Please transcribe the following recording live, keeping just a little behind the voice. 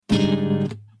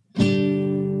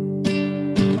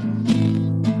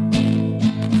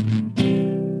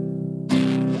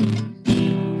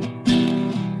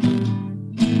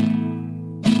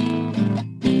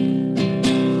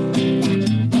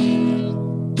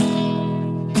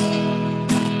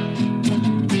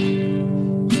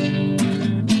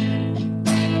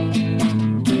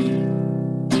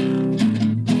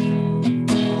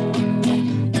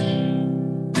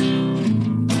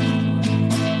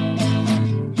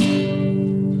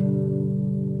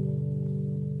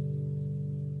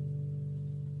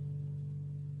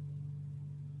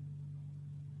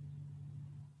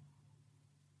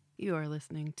You are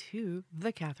listening to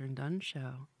The Catherine Dunn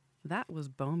Show. That was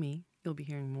Bomi. You'll be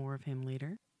hearing more of him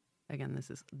later. Again, this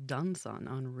is Dunsun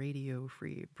on Radio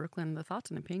Free Brooklyn. The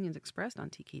thoughts and opinions expressed on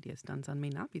TKDS Dunsun may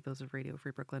not be those of Radio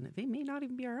Free Brooklyn. They may not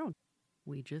even be our own.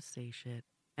 We just say shit.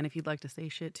 And if you'd like to say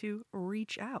shit too,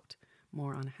 reach out.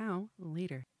 More on how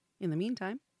later. In the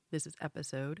meantime, this is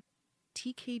episode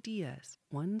TKDS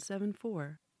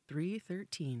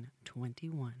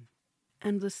 174-313-21.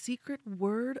 And the secret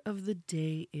word of the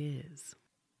day is...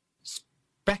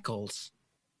 Speckles.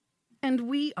 And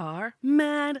we are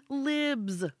Mad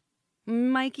Libs.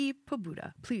 Mikey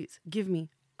Pobuda, please give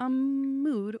me a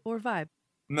mood or vibe.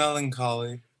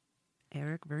 Melancholy.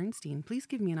 Eric Bernstein, please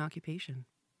give me an occupation.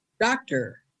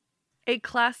 Doctor. A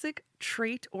classic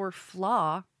trait or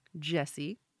flaw,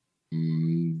 Jesse.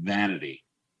 Vanity.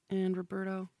 And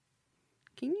Roberto,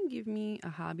 can you give me a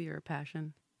hobby or a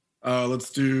passion? Let's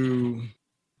do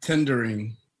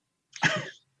tendering.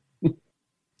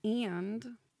 And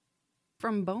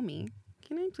from Bomi,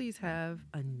 can I please have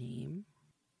a name?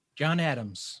 John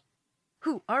Adams.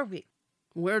 Who are we?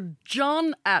 We're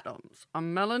John Adams, a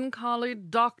melancholy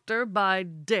doctor by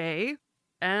day,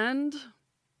 and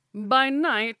by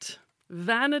night,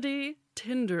 vanity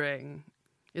tindering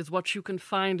is what you can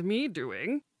find me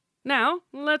doing. Now,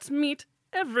 let's meet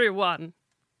everyone.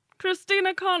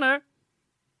 Christina Connor.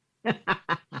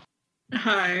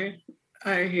 Hi,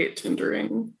 I hate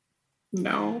tindering.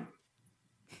 No.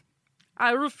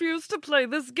 I refuse to play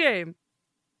this game.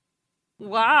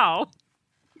 Wow.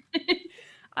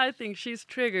 I think she's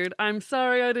triggered. I'm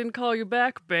sorry I didn't call you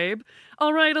back, babe.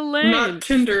 All right, Elaine. Not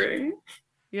tindering.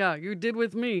 Yeah, you did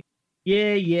with me.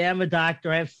 Yeah, I'm a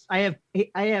doctor. I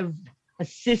have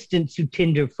assistants who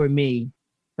Tinder for me.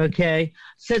 Okay?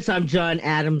 Since I'm John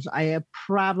Adams, I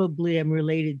probably am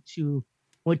related to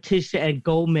Morticia and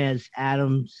Gomez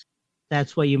Adams.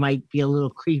 That's why you might be a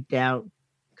little creeped out,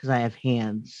 because I have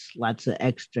hands, lots of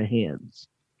extra hands,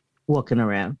 walking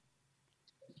around.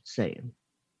 Saying.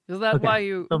 Is that why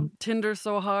you Tinder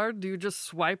so hard? Do you just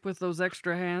swipe with those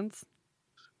extra hands?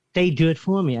 They do it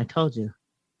for me, I told you.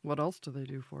 What else do they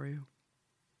do for you?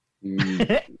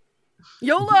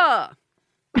 Yola!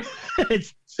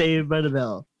 It's Saved by the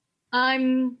Bell.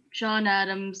 I'm John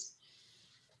Adams.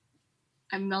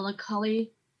 I'm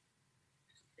melancholy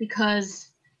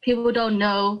because people don't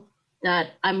know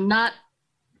that I'm not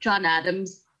John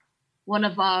Adams, one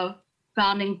of our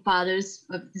founding fathers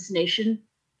of this nation,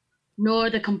 nor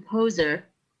the composer.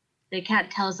 They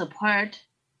can't tell us apart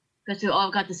because we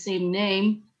all got the same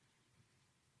name.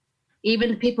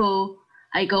 Even the people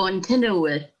I go on Tinder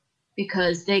with,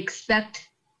 because they expect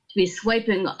to be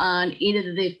swiping on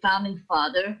either the founding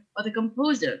father or the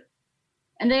composer.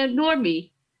 And they ignore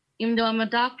me, even though I'm a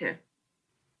doctor.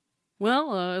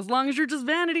 Well, as long as you're just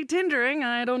vanity tindering,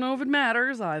 I don't know if it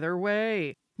matters either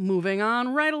way. Moving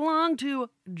on right along to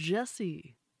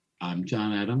Jesse. I'm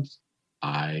John Adams.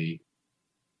 I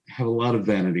have a lot of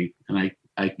vanity, and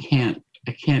I can't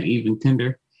even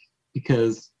Tinder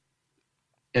because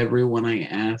everyone I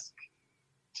ask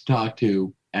to talk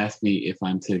to asks me if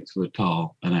I'm 6 foot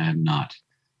tall, and I am not.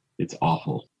 It's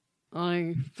awful.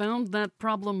 I found that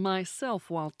problem myself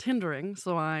while Tindering,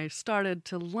 so I started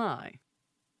to lie.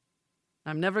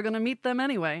 I'm never going to meet them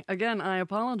anyway. Again, I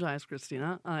apologize,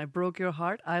 Christina. I broke your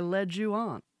heart. I led you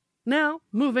on. Now,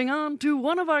 moving on to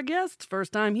one of our guests,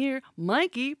 first time here,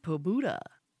 Mikey Pobuda.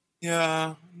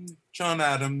 Yeah, John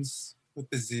Adams with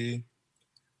the Z.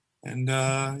 And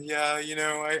I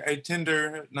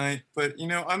Tinder at night, but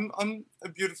I'm a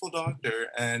beautiful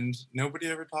doctor and nobody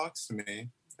ever talks to me.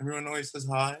 Everyone always says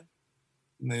hi.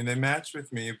 And they match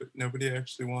with me, but nobody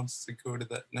actually wants to go to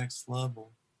that next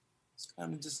level. It's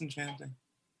kind of disenchanting.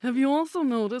 Have you also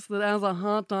noticed that as a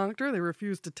hot doctor, they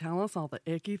refuse to tell us all the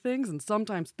icky things, and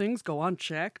sometimes things go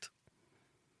unchecked?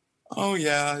 Oh,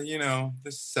 yeah,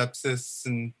 there's sepsis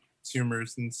and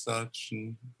tumors and such,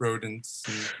 and rodents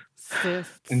and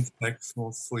cysts, insects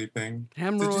while sleeping.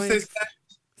 Hemorrhoids. Did you say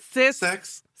cysts?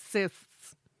 Sex?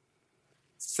 Cysts.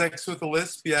 Sex with a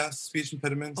lisp, yeah. Speech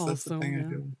impediments, also, that's the thing yeah. I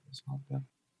do. Yeah.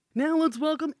 Now let's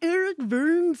welcome Eric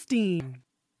Bernstein.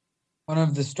 One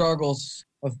of the struggles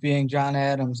of being John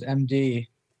Adams, MD,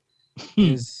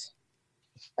 is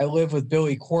I live with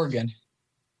Billy Corgan,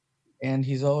 and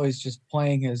he's always just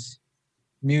playing his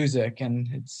music, and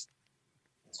it's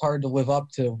hard to live up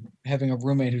to having a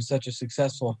roommate who's such a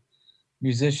successful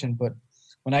musician. But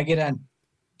when I get on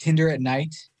Tinder at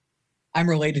night, I'm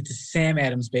related to Sam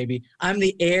Adams, baby. I'm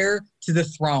the heir to the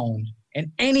throne,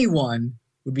 and anyone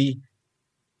would be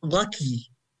lucky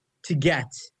to get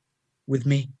with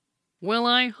me. Well,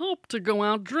 I hope to go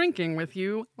out drinking with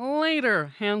you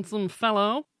later, handsome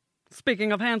fellow.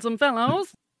 Speaking of handsome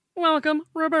fellows, welcome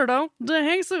Roberto de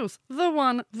Jesus, the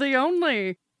one, the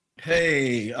only.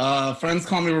 Hey, friends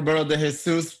call me Roberto de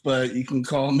Jesus, but you can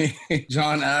call me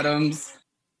John Adams.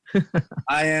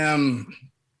 I am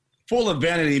full of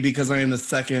vanity because I am the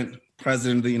second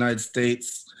president of the United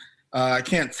States. I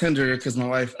can't Tinder because my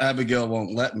wife Abigail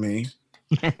won't let me.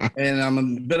 And I'm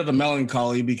a bit of a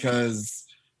melancholy because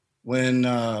when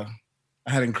I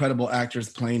had incredible actors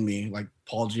playing me, like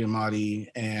Paul Giamatti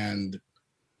and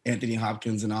Anthony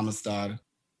Hopkins and Amistad,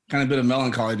 kind of a bit of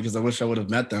melancholy because I wish I would have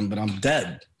met them, but I'm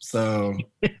dead. So,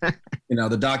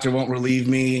 the doctor won't relieve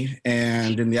me.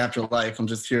 And in the afterlife, I'm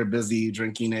just here busy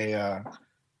drinking a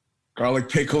garlic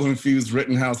pickle infused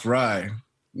Rittenhouse rye.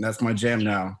 And that's my jam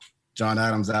now. John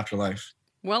Adams Afterlife.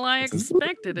 Well, I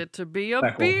expected it to be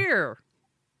a beer.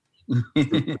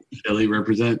 Philly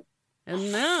represent.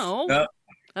 And now,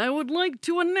 I would like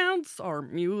to announce our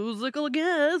musical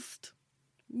guest,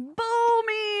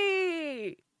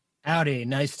 Boomy! Howdy,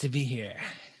 nice to be here.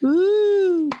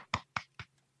 Woo!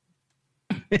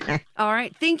 All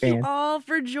right, thank you all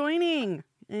for joining.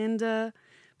 And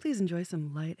please enjoy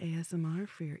some light ASMR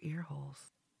for your ear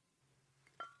holes.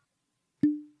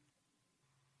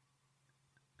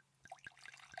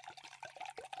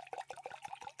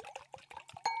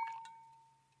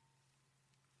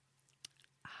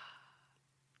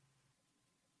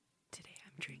 Today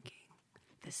I'm drinking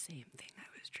the same thing I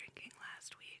was drinking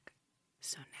last week.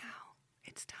 So now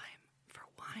it's time for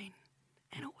wine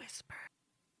and a whisper.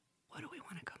 What do we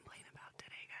want to complain about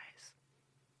today, guys?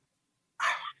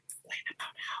 I want to complain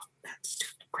about how that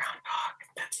stupid groundhog in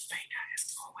Pennsylvania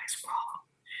is always wrong.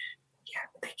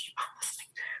 Yeah, they keep on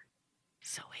listening to him.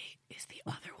 So wait, is the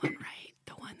other one right?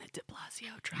 The one that de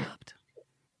Blasio dropped?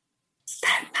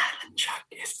 Staten Island Chuck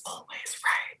is always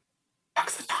right.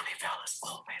 Punxsutawneyville is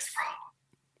always wrong.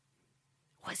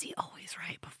 Was he always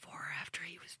right before or after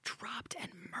he was dropped and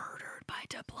murdered by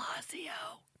de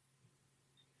Blasio?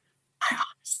 I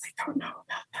honestly don't know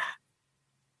about that.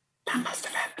 That must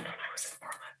have happened when I was in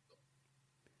Portland.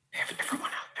 They have a different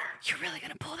one out there. You're really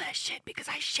gonna pull that shit because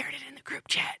I shared it in the group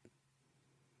chat.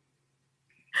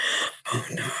 Oh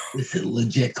no. This is a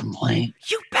legit complaint.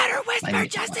 You better whisper,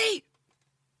 Jesse!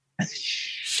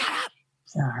 Shut up.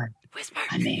 Sorry. Whisper.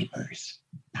 My neighbors,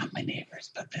 not my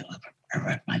neighbors, but they live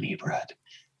around my neighborhood.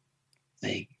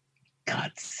 They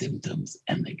got symptoms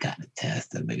and they got a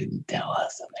test and they didn't tell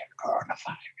us and they're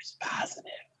coronavirus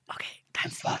positive. Okay,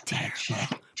 that's fuck that shit.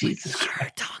 terrible. Jesus But you're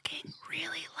Christ. talking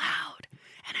really loud,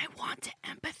 and I want to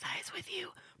empathize with you,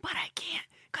 but I can't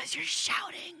because you're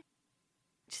shouting.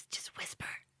 Just whisper.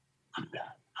 I'm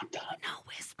done. No,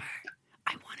 whisper.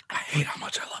 I hate how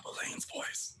much I love Elaine's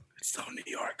voice. It's so New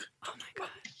York. Oh my god.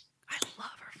 I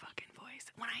love her fucking voice.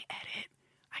 When I edit,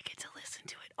 I get to listen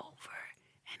to it over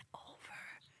and over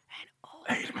and over.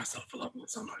 I hate myself for loving it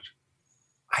so much.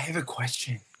 I have a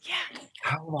question. Yeah.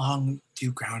 How long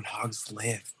do groundhogs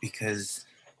live? Because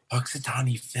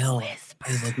Punxsutawney Phil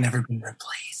has never been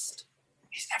replaced.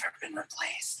 He's never been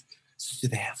replaced. So do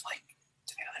they live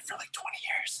for 20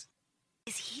 years?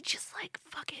 Is he just like,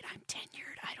 fuck it, I'm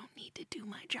tenured. I don't need to do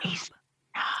my job.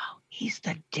 He's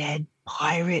the dead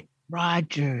pirate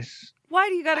Rogers. Why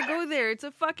do you gotta go there? It's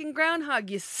a fucking groundhog,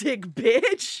 you sick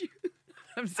bitch.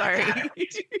 I'm sorry.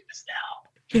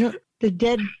 The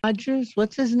dead Rogers?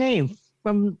 What's his name?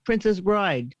 From Princess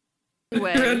Bride.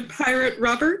 Red Pirate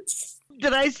Roberts?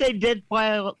 Did I say dead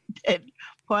pirate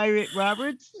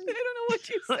Roberts? I don't know what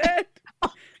you said,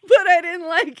 but I didn't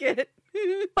like it.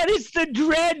 But it's the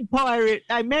Dread pirate.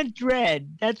 I meant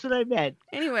Dread. That's what I meant.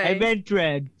 Anyway. I meant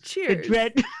Dread. Cheers. The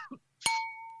Dread.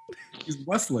 He's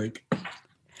Westlake.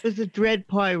 It's the Dread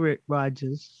pirate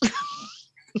Rogers.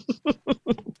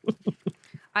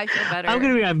 I feel better. I'm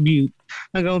going to be on mute.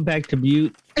 I'm going back to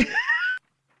mute.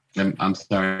 I'm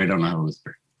sorry, I don't know how to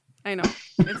whisper. I know.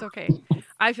 It's okay.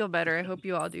 I feel better. I hope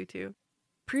you all do too.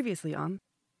 Previously on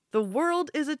The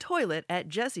World is a Toilet at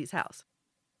Jesse's House.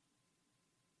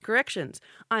 Corrections.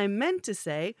 I meant to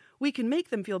say we can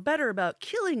make them feel better about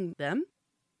killing them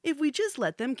if we just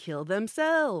let them kill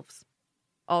themselves.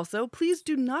 Also, please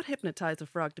do not hypnotize a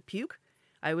frog to puke.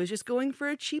 I was just going for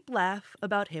a cheap laugh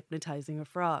about hypnotizing a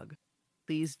frog.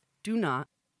 Please do not.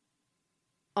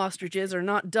 Ostriches are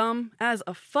not dumb as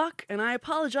a fuck, and I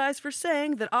apologize for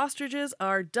saying that ostriches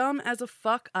are dumb as a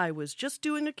fuck. I was just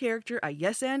doing a character. I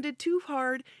yes-anded too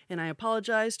hard, and I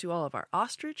apologize to all of our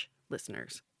ostrich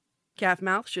listeners. Calf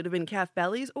mouth should have been calf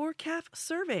bellies or calf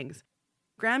servings.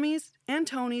 Grammys and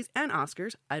Tonys and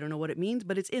Oscars, I don't know what it means,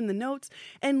 but it's in the notes,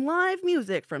 and live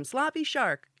music from Sloppy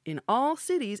Shark in all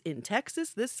cities in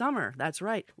Texas this summer. That's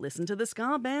right, listen to the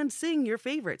ska band sing your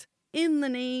favorites. in the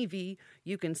Navy.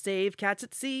 You can save cats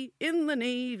at sea in the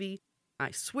Navy.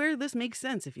 I swear this makes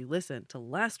sense if you listen to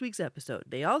last week's episode.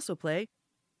 They also play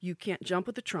You Can't Jump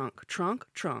with the Trunk. Trunk,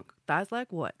 trunk. That's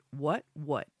like what? What?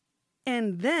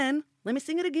 And then, let me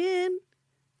sing it again.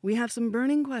 We have some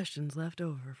burning questions left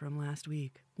over from last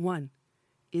week. 1.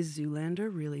 Is Zoolander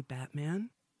really Batman?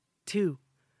 2.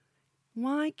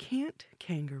 Why can't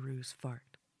kangaroos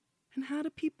fart? And how do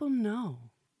people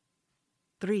know?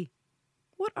 3.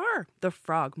 What are the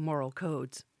frog moral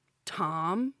codes?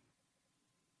 Tom?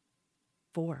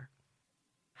 4.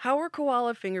 How were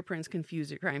koala fingerprints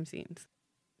confused at crime scenes?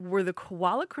 Were the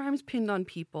koala crimes pinned on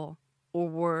people, or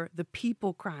were the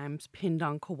people crimes pinned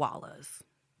on koalas?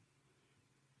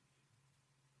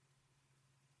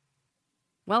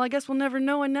 Well, I guess we'll never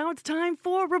know, and now it's time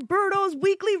for Roberto's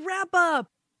weekly wrap-up.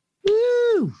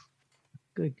 Woo!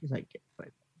 Good, because I get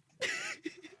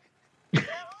it.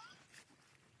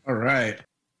 All right,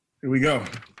 here we go.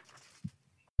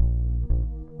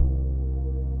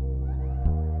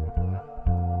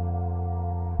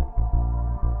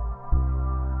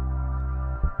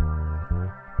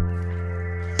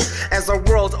 As our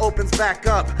world opens back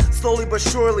up, slowly but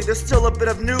surely, there's still a bit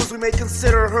of news we may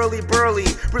consider hurly-burly.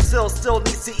 Brazil still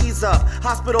needs to ease up.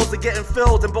 Hospitals are getting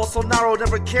filled, and Bolsonaro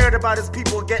never cared about his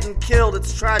people getting killed.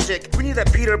 It's tragic. We need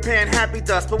that Peter Pan happy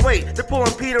dust, but wait, they're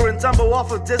pulling Peter and Dumbo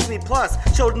off of Disney Plus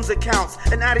children's accounts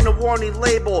and adding a warning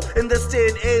label. In this day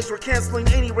and age, we're canceling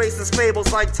any racist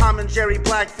fables like Tom and Jerry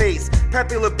blackface.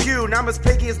 Pepe Le Pew, now Miss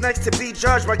Piggy is next to be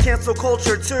judged by cancel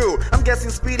culture too. I'm guessing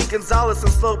Speedy Gonzalez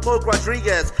and Slowpoke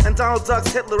Rodriguez and Donald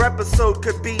Duck's Hitler episode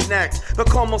could be next. But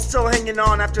Cuomo's still hanging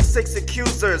on after 6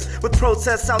 accusers, with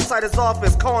protests outside his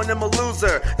office calling him a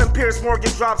loser. Then Piers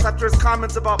Morgan drops after his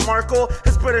comments about Markle.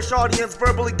 His British audience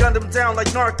verbally gunned him down like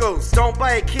narcos. Don't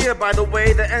buy IKEA, by the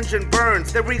way, the engine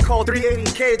burns. They recalled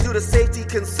 380K due to safety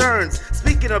concerns.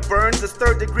 Speaking of burns, it's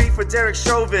 3rd degree for Derek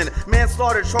Chauvin.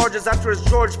 Manslaughter charges after his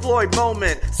George Floyd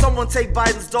moment. Someone take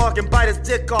Biden's dog and bite his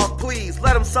dick off, please.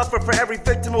 Let him suffer for every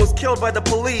victim who was killed by the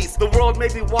police. The world may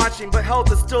be watching, but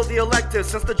health is still the elective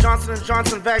since the Johnson &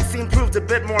 Johnson vaccine proved a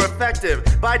bit more effective.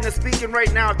 Biden is speaking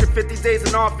right now after 50 days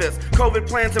in office. COVID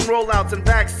plans and rollouts and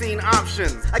vaccine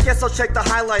options. I guess I'll check the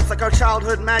highlights like our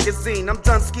childhood magazine. I'm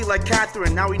done ski like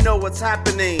Catherine, now we know what's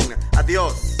happening.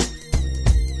 Adios.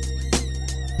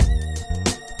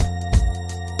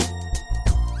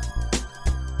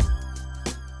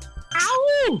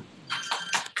 Ow!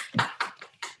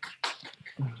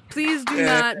 Please do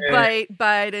not bite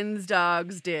Biden's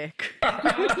dog's dick.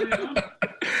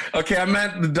 Okay, I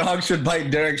meant the dog should bite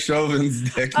Derek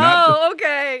Chauvin's dick. Oh,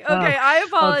 okay. I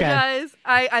apologize.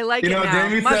 Okay. I like it now.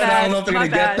 Jamie said I don't know if they're going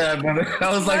to get that, but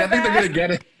I was like, I think they're going to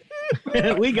get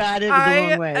it. We got it the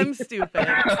wrong way. I am stupid.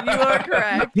 You are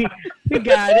correct. We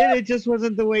got it. It just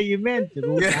wasn't the way you meant it.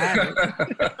 We got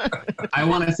it. I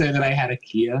want to say that I had a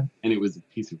Kia and it was a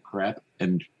piece of crap,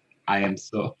 and I am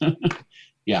so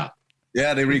yeah.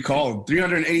 Yeah, they recalled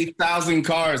 380,000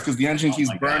 cars because the engine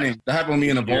keeps burning. That happened to me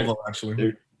in a Volvo, actually.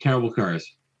 They're terrible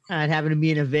cars. It happened to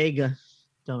me in a Vega.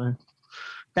 Don't know.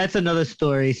 That's another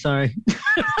story. Sorry.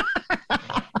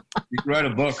 You can write a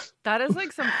book. That is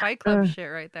like some Fight Club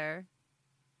shit right there.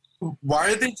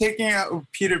 Why are they taking out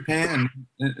Peter Pan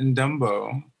and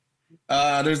Dumbo?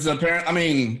 There's apparent. I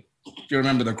mean, if you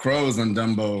remember the crows on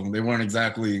Dumbo, they weren't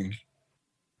exactly.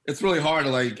 It's really hard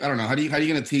to like. I don't know. How are you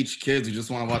gonna teach kids who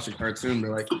just want to watch a cartoon?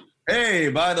 They're like, hey,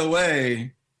 by the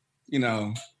way,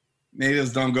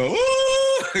 natives don't go.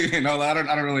 Ooh! I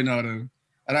don't really know how to.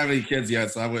 I don't have any kids yet,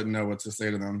 so I wouldn't know what to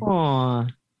say to them. Aw,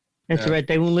 that's right.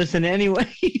 They won't listen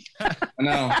anyway. I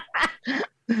know.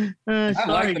 I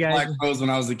liked the Black Crows when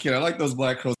I was a kid. I like those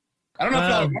Black Crows. I don't know if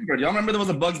y'all remember. Y'all remember there was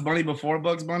a Bugs Bunny before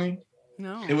Bugs Bunny?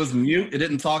 No. It was mute. It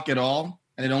didn't talk at all,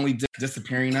 and it only did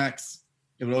disappearing acts.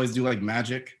 It would always do like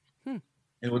magic.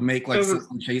 It would make like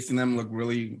someone chasing them look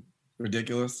really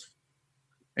ridiculous.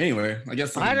 Anyway, I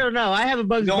guess I don't know. I have a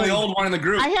Bugs Bunny. The only old one in the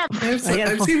group. I've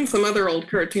seen some other old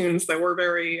cartoons that were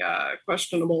very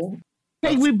questionable.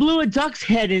 Hey, we blew a duck's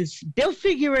head in. They'll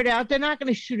figure it out. They're not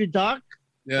going to shoot a duck.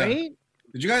 Yeah. Right?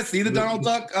 Did you guys see the Donald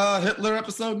Duck Hitler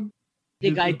episode? I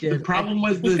think I did. The problem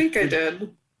was I think I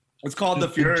did. It's called the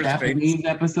Führer's Japanese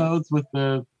episodes with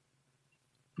the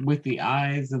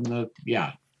eyes and the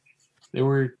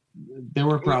there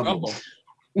were problems.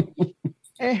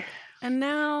 And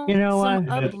now some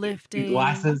uplifting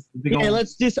glasses. Yeah,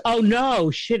 let's just. Oh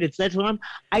no, shit! That's what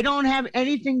I don't have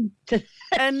anything to.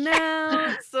 And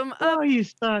now some. Oh, you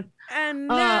stuck. And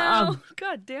now,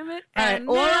 God damn it! And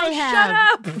all now, I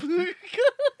have.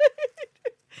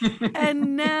 Shut up.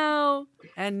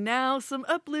 and now some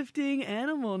uplifting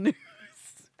animal news.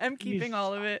 I'm keeping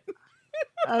all of it.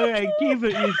 All right, keep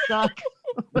it, you suck.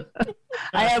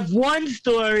 I have one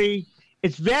story.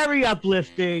 It's very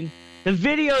uplifting. The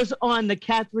video's on the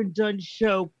Catherine Dunn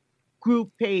Show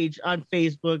group page on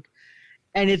Facebook,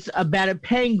 and it's about a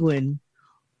penguin,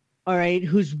 all right,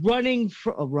 who's running.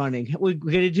 We're going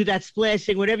to do that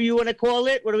splashing, whatever you want to call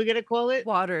it. What are we going to call it?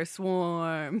 Water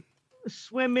swarm.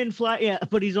 Swimming, fly. Yeah,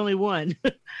 but he's only one.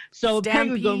 So a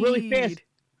penguin going really fast,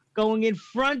 going in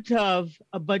front of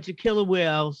a bunch of killer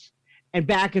whales and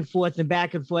back and forth and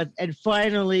back and forth. And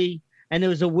finally, and there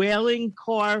was a whaling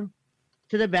car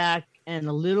to the back and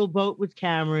a little boat with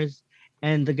cameras.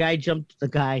 And the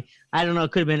guy, I don't know,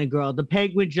 it could have been a girl. The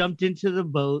penguin jumped into the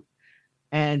boat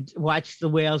and watched the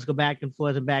whales go back and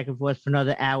forth for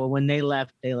another hour. When they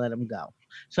left, they let him go.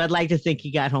 So I'd like to think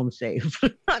he got home safe.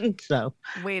 So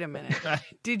wait a minute.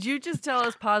 Did you just tell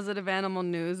us positive animal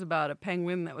news about a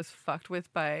penguin that was fucked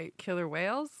with by killer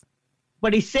whales?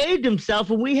 But he saved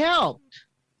himself and we helped.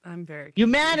 I'm very confused.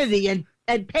 Humanity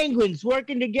and penguins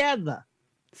working together.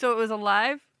 So it was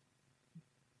alive?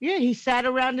 Yeah, he sat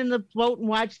around in the boat and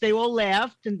watched. They all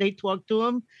laughed and they talked to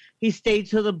him. He stayed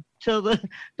till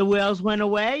the whales went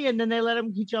away, and then they let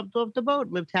him. He jumped off the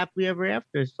boat, lived happily ever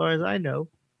after, as far as I know.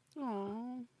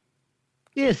 Aww.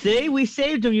 Yeah, see, we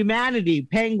saved him. Humanity,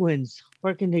 penguins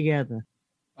working together.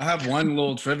 I have one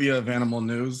little trivia of animal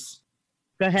news.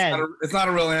 Go ahead. It's not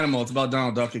a real animal. It's about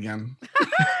Donald Duck again.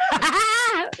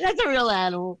 That's a real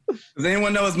animal. Does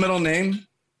anyone know his middle name?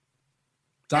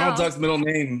 Donald Duck's middle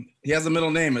name. He has a middle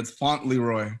name. It's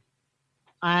Fauntleroy.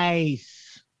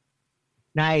 Nice.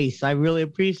 I really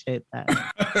appreciate that.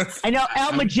 I know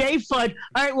Elmer J. Fudd.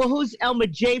 All right, well, who's Elmer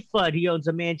J. Fudd? He owns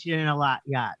a mansion and a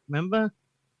yacht. Remember?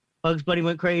 Bugs Bunny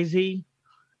went crazy,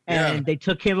 and they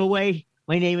took him away.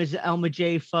 My name is Elmer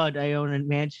J. Fudd. I own a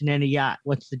mansion and a yacht.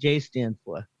 What's the J stand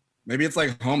for? Maybe it's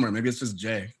like Homer. Maybe it's just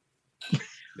J.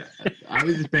 I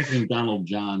was expecting Donald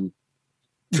John.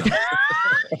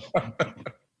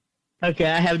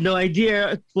 Okay, I have no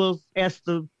idea. We'll ask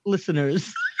the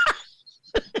listeners.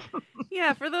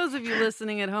 Yeah, for those of you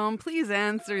listening at home, please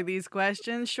answer these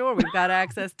questions. Sure, we've got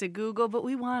access to Google, but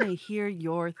we want to hear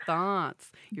your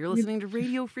thoughts. You're listening to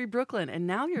Radio Free Brooklyn, and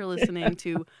now you're listening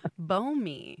to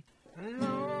Bomi. A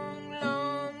long,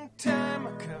 long time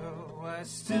ago, I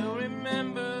still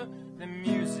remember the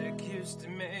music used to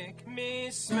make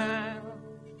me smile.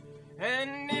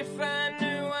 And if I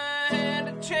knew I had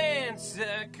a chance,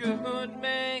 I could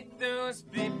make those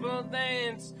people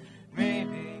dance.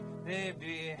 Maybe they'd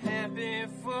be happy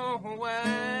for a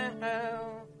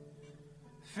while.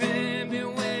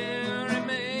 February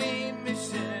made me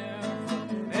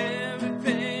shiver. Every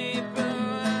paper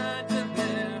I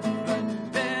deliver,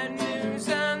 bad news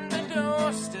on the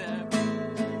doorstep.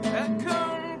 I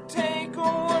couldn't take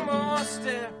one more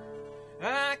step.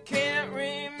 I can't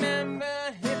remember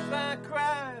if I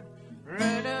cried,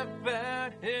 read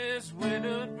about his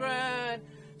widowed bride.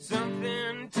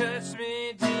 Something touched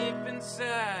me deep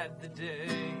inside the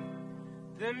day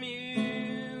the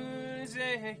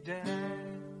music died.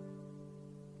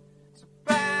 So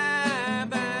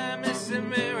bye-bye, Miss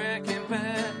American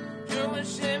Pie. Drove a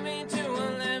Chevy to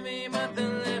a levee, but the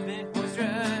levee was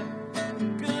dry.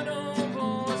 Good old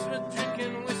boys were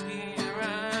drinking whiskey and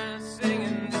rye,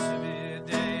 singing this will be a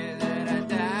day that I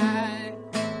die.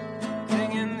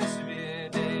 Singing this will be a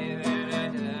day that I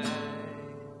die.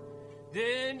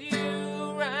 Did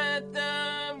you write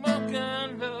the book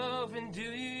on love? And do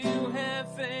you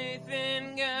have faith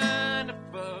in God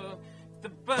above? The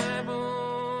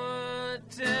Bible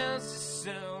tells us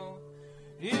so.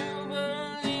 You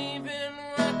believe in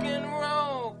rock and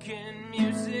roll. Can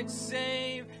music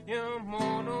save your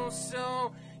mortal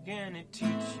soul? Can it teach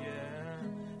you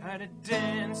how to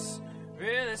dance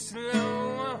really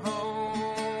slow?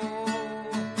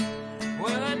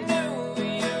 Well, I knew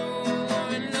you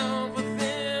were in love with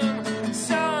him.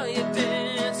 Saw you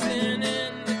dancing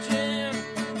in the gym.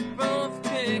 Both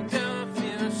kicked off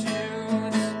your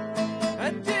shoes.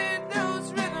 I did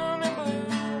those rhythm and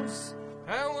blues.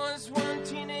 I was one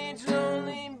teenage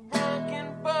lonely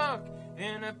broken buck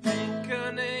in a pink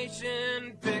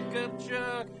carnation pickup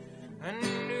truck. I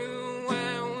knew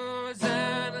I was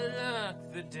out of luck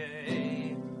the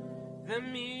day the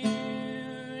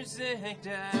music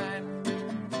died.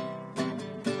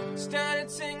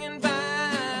 Started singing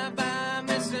bye-bye,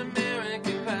 Miss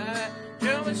American Pie.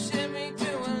 Drove a Chevy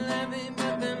to a levee,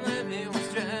 but the levee was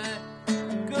dry.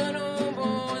 Good old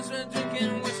boys were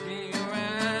drinking whiskey and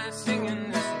rye,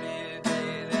 singing this will be a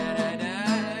day that I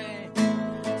die.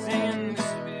 Singing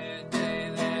this will be a day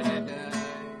that I die.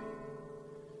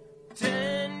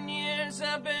 10 years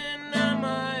I've been on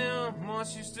my own.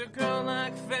 Moss used to grow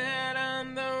like fat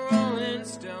on the rolling and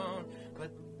stone.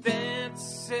 But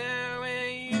that's how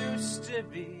it used to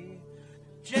be.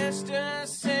 Just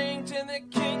us sang to the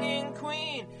king and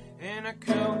queen in a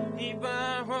coat he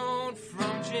borrowed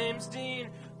from James Dean,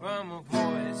 from a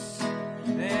voice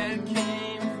that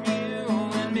came from you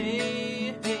and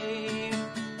me.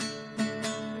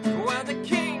 While the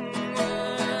king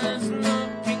was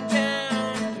looking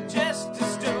down, just a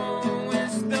stone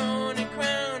with thorny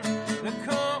crown, the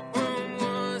courtroom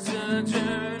was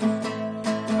adjourned. A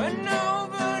no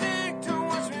verdict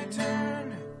was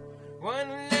returned. When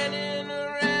Lenin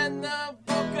read the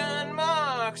book on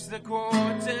Marx, the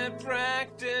court had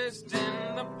practiced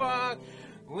in the park.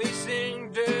 We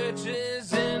sing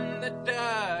dirges in the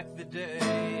dark the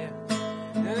day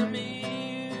the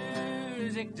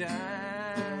music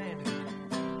died.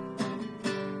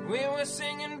 We were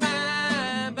singing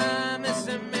bye bye Miss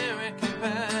American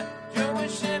Pie. Drove a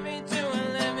Chevy to a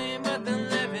levee, but the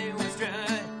levee was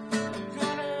dry.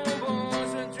 Good old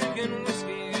boys were drinking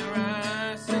whiskey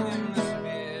rye, singing this will be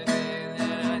a day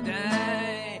that I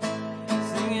die.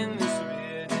 Singing this will be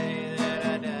a day that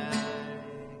I die.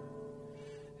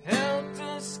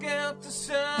 Helter skelter,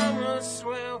 summer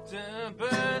swelter,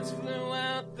 birds flew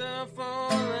out the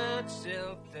fallout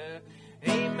shelter.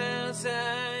 8 miles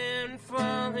high and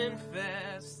falling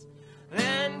fast,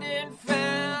 landed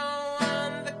foul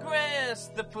on the grass.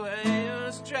 The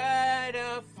players tried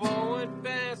a forward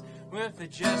pass with the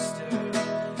jester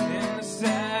in the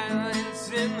silence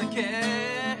in the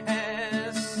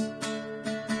cast.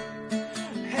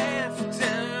 Half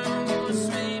town was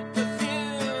sweet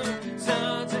perfume,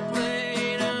 Sergeant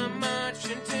played a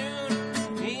marching tune.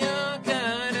 He all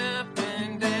got up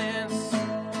and danced,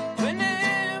 but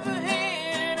never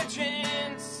had a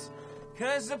chance,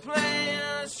 'cause the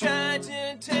players tried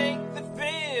to take the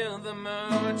field. The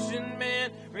marching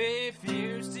man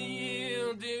refused to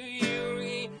yield. Do you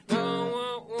recall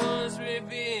what was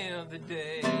revealed the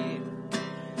day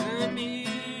the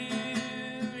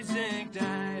music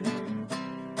died?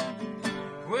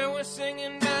 We were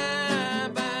singing bye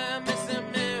bye Miss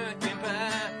American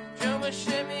Pie. Drove a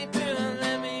Chevy to a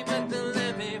levee, but the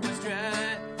levee was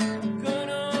dry. Good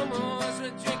old boys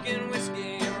were drinking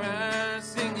whiskey rye,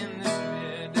 singing this will be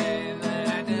a day that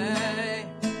I die.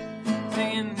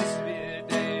 Singing this will be a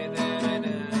day that I die.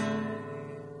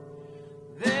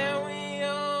 There we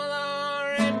all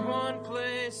are in one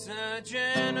place, a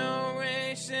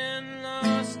generation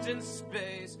lost in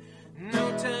space.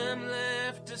 No time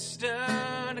left to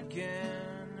start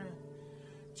again.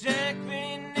 Jack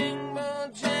be nimble,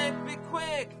 Jack be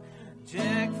quick,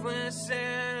 Jack flash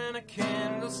and a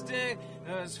candlestick.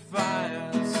 There's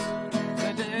fires,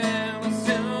 the devil's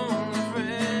only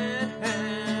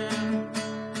friend.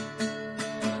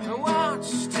 I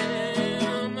watched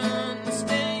him on the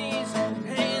stage,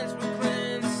 hands were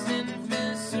clenched and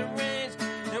fists arranged.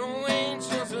 No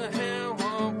angels of hell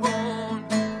were born,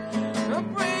 a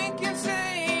breaking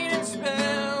Satan's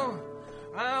spell.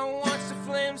 I watched the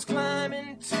flames climb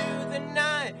into the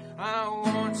night. I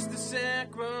watched the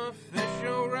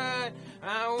sacrificial rite.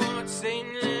 I watched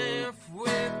Satan laugh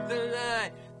with the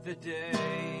light. The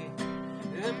day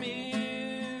the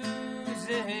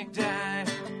music died,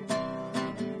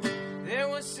 they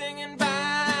were singing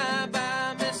bye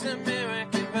bye Miss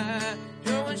American Pie.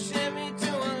 Drove a Chevy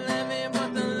to a levee,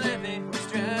 but the levee was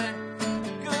dry.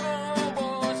 Good old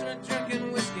boys were drinking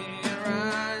whiskey and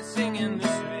rye, singing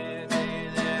this will be a day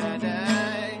that I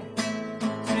die.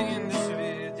 Singing this will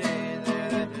be a day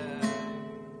that I die.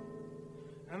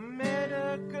 I met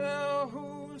a girl who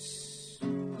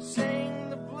sang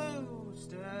the blues.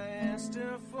 I asked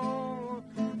her for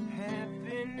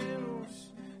happy news,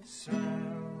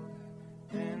 smiled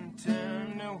and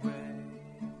turned away.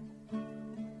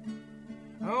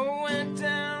 I went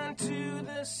down to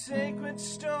the sacred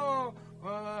store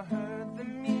where I heard the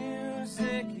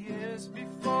music years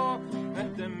before,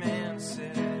 but the man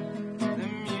said the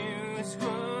music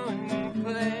wouldn't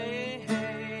play.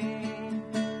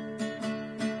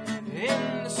 In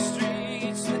the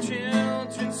streets the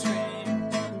children scream,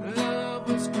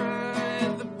 lovers cry,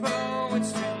 the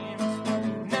poets dreams.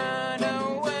 Not a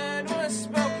word was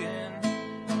spoken,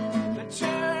 the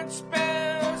church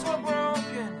bells were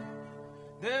broken.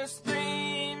 There's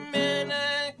 3 men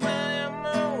I admire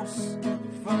most,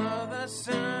 Father,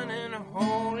 Son, and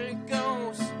Holy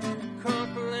Ghost.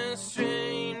 Coupling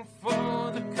strain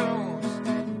for the coast.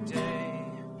 The day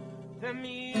the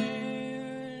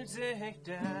music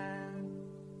died,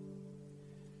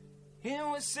 he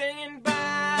was singing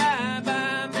bye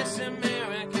bye Miss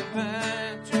American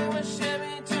Pie. Drove a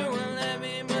Chevy to a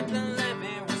levee, but the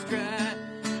levee was dry.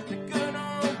 The good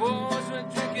old boys were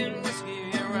drinking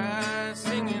whiskey and rye,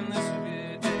 singing this will be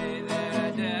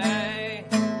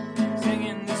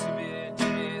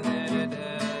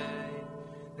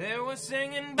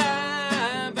American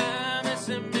Pie, bye, Miss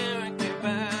American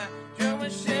Pie. Drove a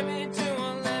Chevy to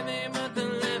a levee, but the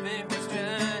levee was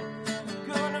dry.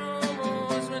 Good old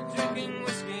boys were drinking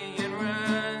whiskey and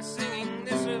rye, singing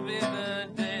this will be the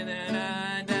day that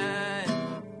I die.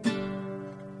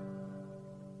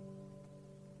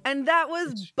 And that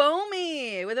was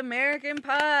Bomi with American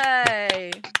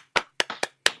Pie.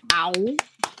 Ow.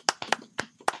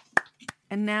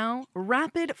 And now,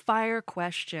 rapid fire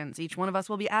questions. Each one of us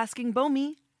will be asking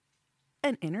Bomi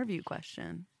an interview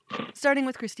question. Starting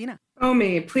with Christina.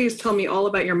 Bomi, please tell me all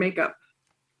about your makeup.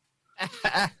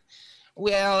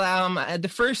 Well, the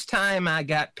first time I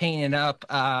got painted up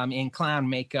in clown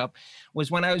makeup was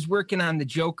when I was working on the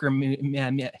Joker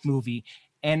movie.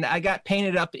 And I got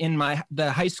painted up in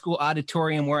the high school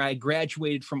auditorium where I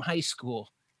graduated from high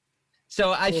school.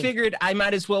 So I figured I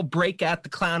might as well break out the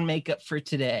clown makeup for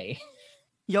today.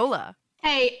 Yola.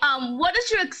 Hey, what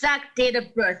is your exact date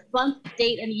of birth? Month,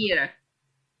 date, and year?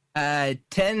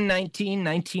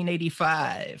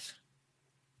 10/19/1985.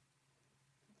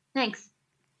 Thanks.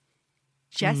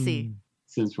 Jesse.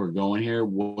 Since we're going here,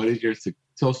 what is your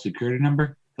social security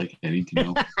number? Like, I need to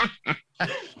know.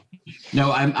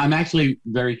 No, I'm actually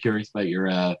very curious about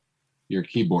your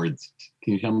keyboards.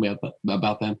 Can you tell me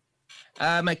about them?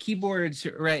 My keyboard's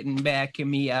right in back of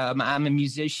me. I'm a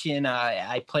musician.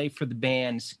 I play for the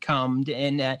band Succumbed,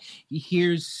 and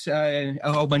here's a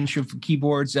whole bunch of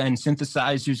keyboards and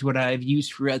synthesizers what I've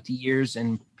used throughout the years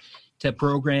and to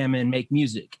program and make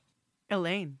music.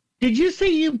 Elaine. Did you say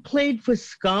you played for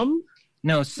Scum?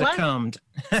 No, Succumbed.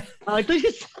 I thought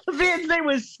you said the band's name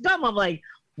was Scum. I'm like,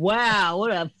 wow,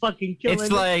 what a fucking killer. It's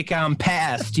like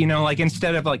past, like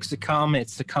instead of like succumb,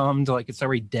 it's succumbed, like it's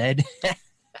already dead.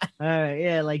 All right,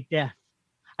 yeah, like death.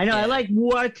 I know. Yeah. I like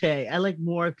Muerte. I like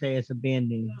Muerte as a band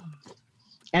name.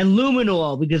 And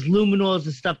Luminol, because Luminol is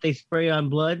the stuff they spray on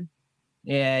blood.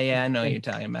 Yeah, I know what you're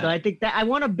talking about. So I think that I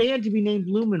want a band to be named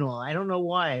Luminol. I don't know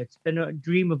why. It's been a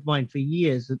dream of mine for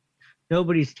years.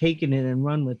 Nobody's taken it and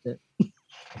run with it.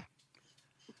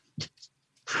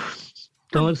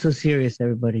 Don't look so serious,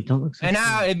 everybody. Don't look so serious. And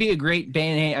now it'd be a great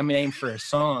band name for a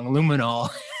song, Luminol.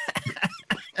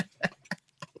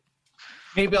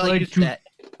 Maybe I'll use that.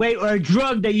 Wait, or a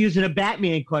drug they use in a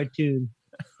Batman cartoon.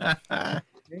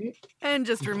 And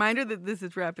just a reminder that this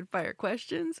is rapid fire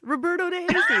questions. Roberto de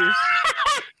Jesus.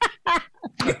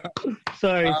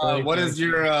 Sorry. What is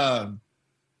your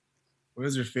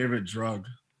favorite drug?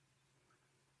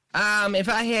 If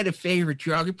I had a favorite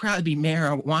drug, it'd probably be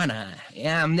marijuana.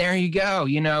 There you go.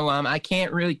 I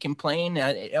can't really complain.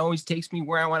 It always takes me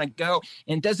where I want to go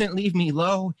and doesn't leave me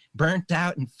low, burnt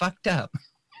out, and fucked up.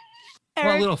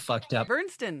 Well, a little fucked up.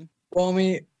 Bernston.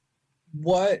 Bomi,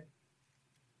 what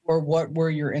were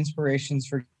your inspirations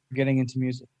for getting into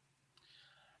music?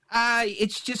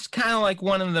 It's just kind of like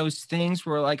one of those things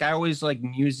where like I always liked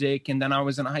music, and then I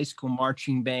was in a high school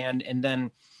marching band, and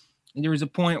then there was a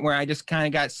point where I just kind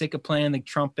of got sick of playing the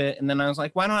trumpet, and then I was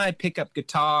like, why don't I pick up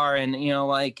guitar? And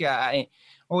I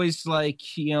always I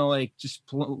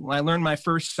learned my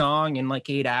first song in like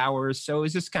 8 hours, so it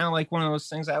was just kind of like one of those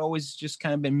things. I always just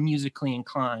kind of been musically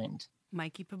inclined.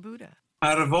 Mikey Pabuda.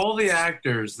 Out of all the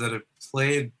actors that have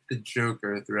played the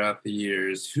Joker throughout the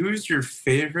years, who's your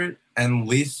favorite and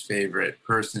least favorite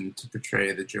person to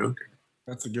portray the Joker?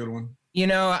 That's a good one.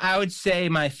 I would say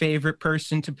my favorite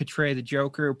person to portray the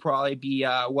Joker would probably be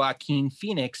Joaquin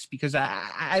Phoenix, because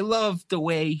I love the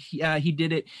way he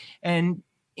did it. And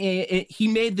he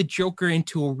made the Joker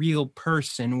into a real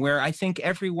person, where I think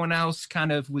everyone else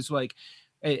kind of was like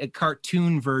a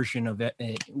cartoon version of it,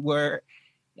 where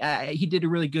he did a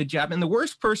really good job. And the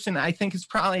worst person, I think, is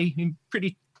probably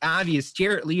pretty obvious,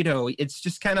 Jared Leto. It's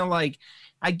just kind of like,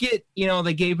 I get,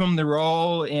 they gave him the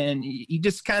role and he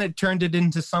just kind of turned it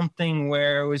into something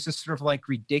where it was just sort of like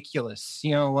ridiculous,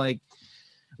 like,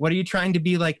 what are you trying to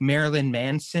be, like Marilyn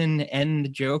Manson and the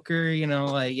Joker?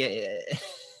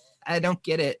 I don't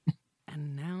get it.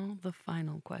 And now the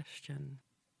final question.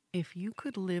 If you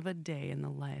could live a day in the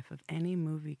life of any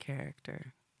movie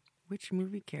character, which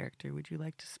movie character would you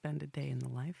like to spend a day in the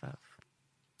life of?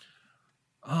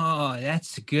 Oh,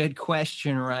 that's a good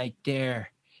question right there.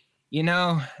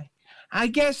 I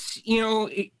guess, you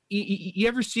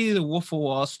ever see The Wolf of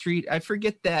Wall Street? I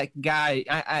forget that guy.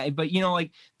 But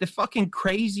like the fucking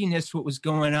craziness, what was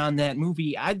going on in that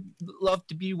movie. I'd love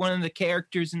to be one of the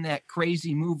characters in that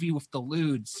crazy movie with the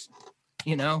lewds,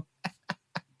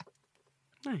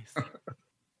 Nice.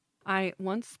 I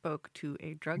once spoke to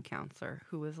a drug counselor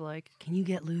who was like, can you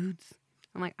get lewds?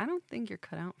 I'm like, I don't think you're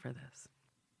cut out for this.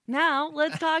 Now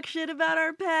let's talk shit about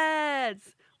our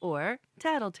pets. or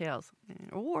tattletales,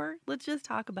 or let's just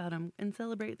talk about them and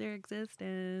celebrate their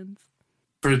existence.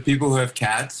 For people who have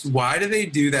cats, why do they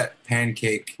do that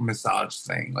pancake massage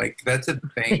thing? Like, that's a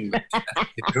thing that cats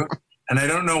do, and I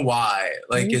don't know why.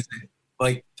 Like, is it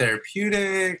like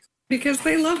therapeutic? Because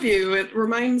they love you. It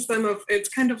reminds them of, it's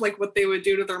kind of like what they would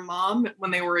do to their mom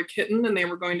when they were a kitten and they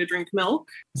were going to drink milk.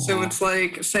 So it's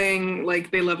like saying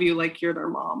like they love you like you're their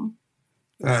mom.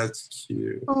 That's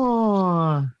cute.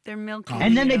 Oh, They're milky.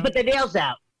 and then they put their nails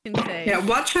out. Yeah,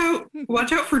 watch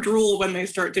out for drool when they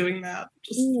start doing that.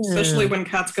 Just, especially when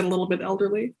cats get a little bit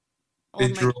elderly.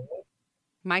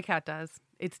 My cat does.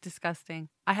 It's disgusting.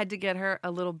 I had to get her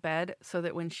a little bed so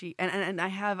that when she and I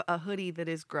have a hoodie that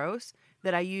is gross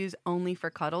that I use only for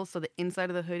cuddles. So the inside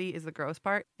of the hoodie is the gross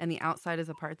part and the outside is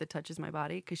the part that touches my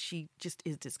body because she just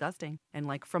is disgusting. And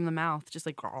like from the mouth, just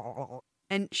like,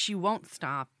 and she won't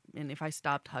stop. And if I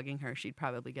stopped hugging her, she'd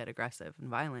probably get aggressive and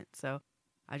violent. So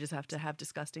I just have to have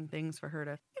disgusting things for her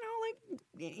to,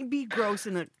 like be gross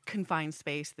in a confined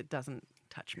space that doesn't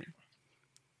touch me.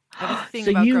 I have a thing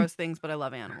about gross things, but I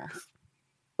love animals.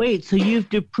 Wait, so you've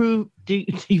proved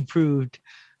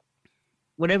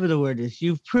whatever the word is,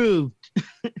 you've proved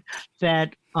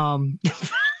that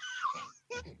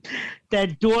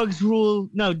that dogs drool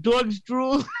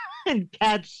and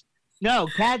cats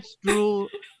drool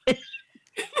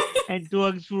and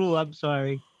dogs drool. I'm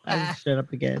sorry. I shut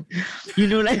up again. You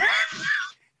know what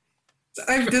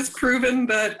I've disproven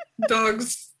that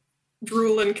dogs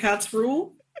drool and cats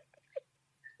rule.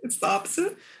 It's the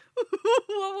opposite. What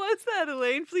was that,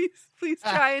 Elaine? Please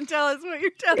try and tell us what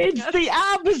you're telling us. It's the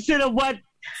opposite of what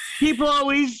people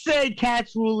always say.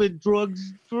 Cats rule and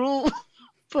dogs drool.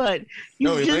 But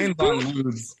Elaine's on the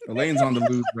lose. Elaine's on the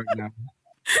lose right now.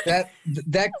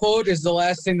 That quote is the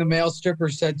last thing the male stripper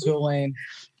said to Elaine.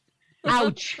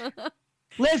 Ouch.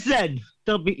 Listen,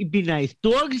 don't be nice.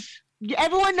 Dogs,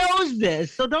 everyone knows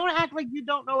this, so don't act like you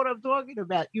don't know what I'm talking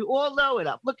about. You all know it.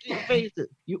 Look at your faces.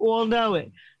 You all know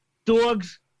it.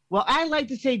 Dogs, well, I like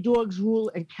to say dogs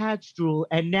rule and cats drool,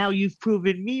 and now you've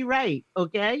proven me right,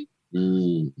 okay?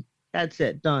 That's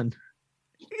it. Done.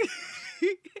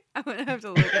 I'm going to have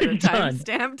to look at the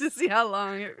timestamp to see how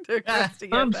long it took us to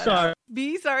get I'm that sorry. out.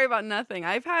 Be sorry about nothing.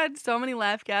 I've had so many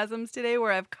laughgasms today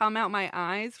where I've come out my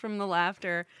eyes from the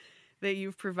laughter that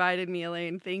you've provided me,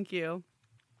 Elaine. Thank you.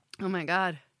 Oh, my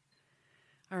God.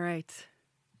 All right.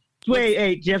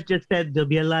 Wait, Jeff just said there'll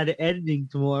be a lot of editing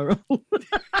tomorrow.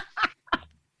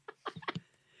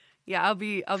 Yeah, I'll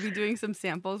be doing some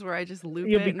samples where I just loop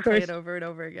it and play it over and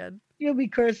over again. You'll be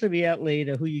cursing me out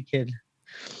later. Who you kidding?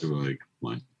 Like,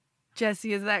 what?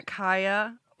 Jesse, is that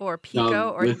Kaya or Pico? No,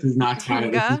 or this is not Kaya.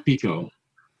 This is Pico.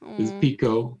 This is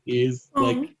Pico. He's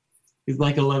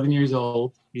like 11 years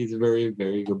old. He's a very,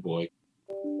 very good boy.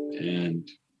 And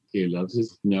he loves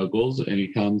his snuggles, and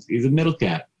he's a middle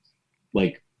cat.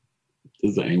 Like,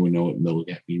 does anyone know what middle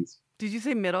cat means? Did you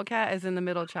say middle cat as in the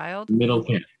middle child? Middle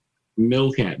cat.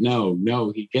 Middle cat. No.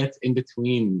 He gets in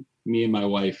between me and my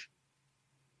wife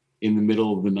in the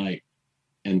middle of the night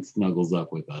and snuggles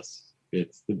up with us.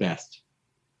 It's the best.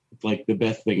 It's like the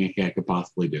best thing a cat could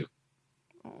possibly do.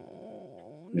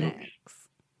 Oh, Nex.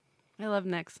 I love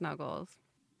neck snuggles.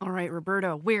 All right,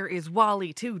 Roberto, where is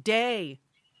Wally today?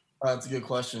 That's a good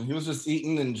question. He was just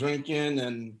eating and drinking,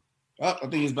 and I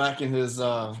think he's back in his.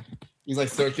 He's like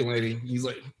circulating. He's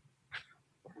like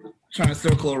trying to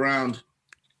circle around.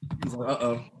 He's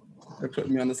like, they're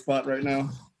putting me on the spot right now.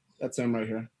 That's him right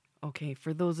here. Okay,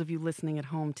 for those of you listening at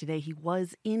home today, he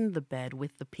was in the bed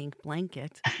with the pink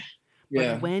blanket.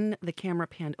 Yeah. But when the camera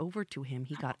panned over to him,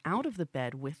 he got out of the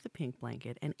bed with the pink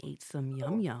blanket and ate some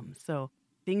yum. So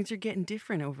things are getting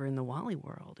different over in the Wally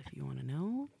world, if you want to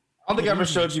know. I don't think I ever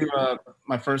showed you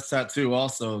my first tattoo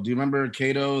also. Do you remember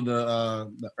Kato,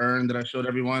 the urn that I showed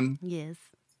everyone? Yes.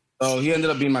 Oh, he ended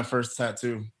up being my first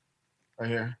tattoo right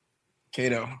here.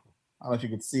 Kato. I don't know if you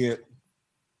could see it.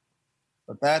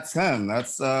 But that's him.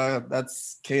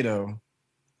 That's Kato.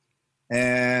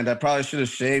 And I probably should have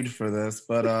shaved for this,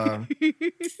 but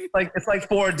it's like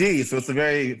 4D, so it's a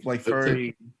very like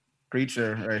furry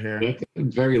creature right here. That's a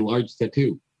very large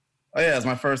tattoo. Oh yeah, it's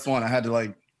my first one. I had to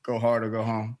like go hard or go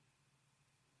home.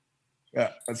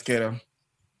 Yeah, that's Kato.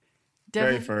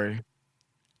 Very furry.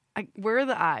 Where are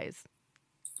the eyes?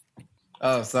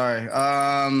 Oh, sorry.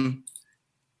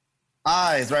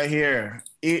 Eyes right here.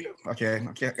 Okay,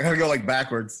 I gotta go like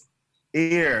backwards.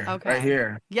 Ear right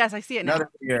here. Yes, I see it now.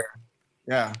 Another ear.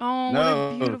 Yeah. Oh, what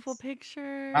a beautiful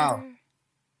picture. Wow.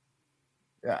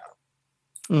 Yeah.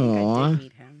 Aww. I did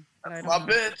meet him. That's my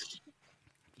bitch.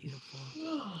 Beautiful.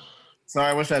 Sorry,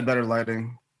 I wish I had better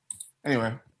lighting.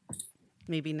 Anyway.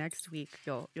 Maybe next week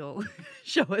you'll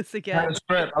show us again. I was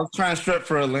trying to strip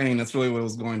for Elaine. That's really what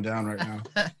was going down right now.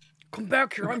 Come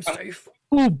back here, I'm safe.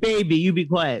 Ooh, baby, you be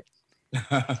quiet.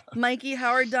 Mikey,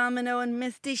 Howard Domino, and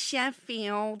Misty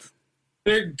Sheffield.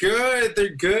 They're good.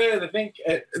 They're good. I think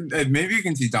maybe you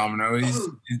can see Domino.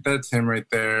 That's him right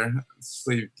there.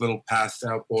 Sleep, little passed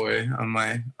out boy on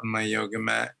my yoga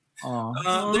mat.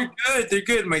 They're good. They're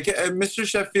good. Mr.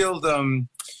 Sheffield.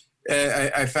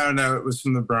 I found out it was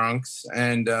from the Bronx,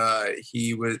 and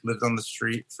he lived on the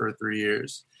street for 3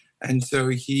 years, and so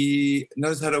he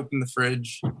knows how to open the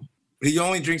fridge, but he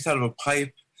only drinks out of a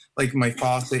pipe, like my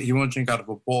faucet. He won't drink out of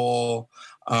a bowl.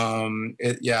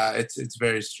 It's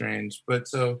very strange. But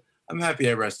so I'm happy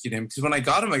I rescued him, because when I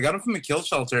got him from a kill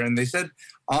shelter, and they said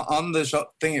on the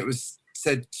thing it was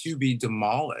said to be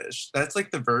demolished. That's like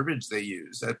the verbiage they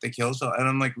use at the kill shelter, and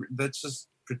I'm like, that's just.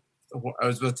 I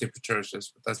was about to say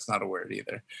atrocious, but that's not a word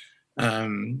either.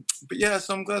 But yeah,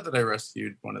 so I'm glad that I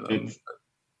rescued one of them.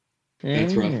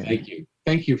 That's rough.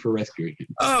 Thank you for rescuing him.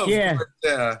 Oh, yeah.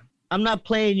 Yeah. I'm not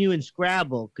playing you in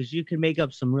Scrabble because you can make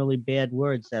up some really bad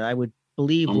words that I would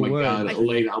believe Oh my were God, words.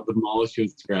 Elaine, I'll demolish you in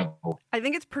Scrabble. I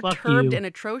think it's perturbed you. and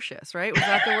atrocious, right? Was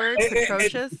that the word?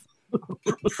 Atrocious?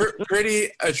 Pretty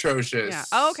atrocious. Yeah.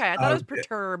 Oh, okay. I thought it was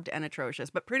perturbed and atrocious,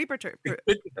 but pretty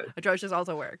atrocious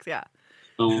also works. Yeah.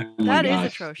 Oh my That is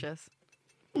gosh. atrocious.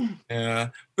 Yeah.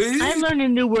 But I learn a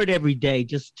new word every day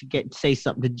just to say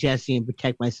something to Jesse and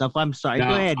protect myself. I'm sorry. No,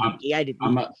 Go ahead, Mickey. I didn't.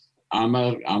 I'm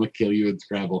a kill you in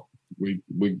Scrabble.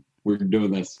 We're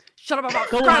doing this. Shut up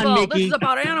about Go on, Scrabble. This Mickey. is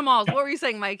about animals. What were you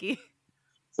saying, Mikey?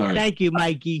 Sorry. Thank you,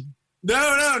 Mikey. No.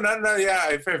 Yeah,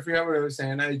 I forgot what I was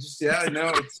saying. It's yeah. I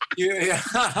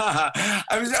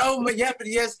was but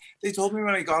he has. They told me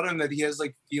when I got him that he has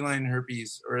like feline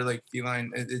herpes or like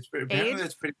feline. Apparently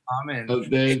that's pretty common.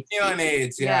 Feline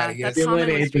AIDS. Yeah, that's feline common with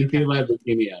AIDS street and feline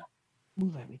leukemia.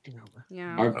 Move everything over.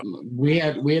 Yeah. We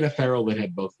had a feral that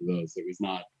had both of those.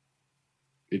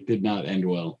 It did not end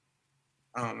well.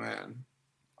 Oh man,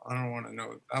 I don't want to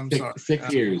know. I'm 6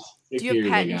 sorry. years. Do you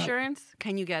have pet insurance?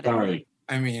 Can you get it? Sorry.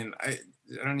 I mean, I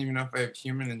don't even know if I have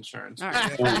human insurance. All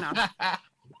right. Fair enough. I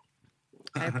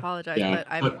apologize, but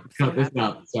I'm cut this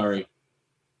out. Sorry.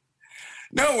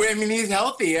 No, I mean he's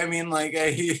healthy. I mean, like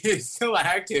he's still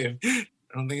active. I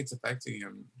don't think it's affecting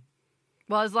him.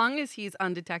 Well, as long as he's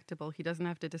undetectable, he doesn't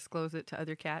have to disclose it to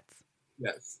other cats.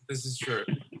 Yes, this is true.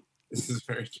 This is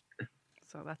very true.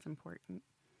 So that's important.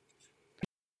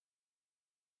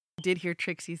 I did hear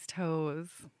Trixie's toes.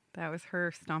 That was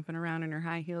her stomping around in her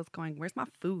high heels going, "Where's my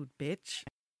food, bitch?"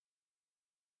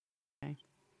 Okay.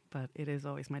 But it is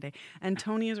always my day. And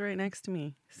Tony is right next to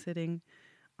me, sitting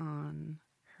on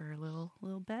her little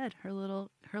bed, her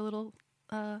little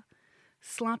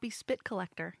sloppy spit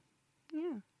collector.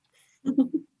 Yeah.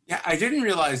 Yeah, I didn't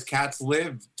realize cats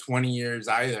live 20 years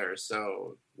either.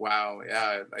 So wow,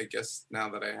 yeah. I guess now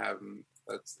that I have them,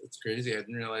 it's crazy. I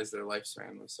didn't realize their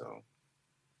lifespan was so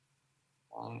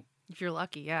long. If you're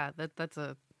lucky, yeah, that's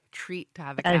a treat to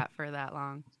have a cat for that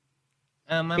long.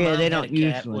 My mom they had don't a cat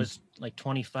usually. was like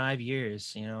 25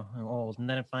 years, old, and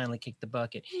then it finally kicked the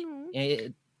bucket.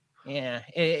 It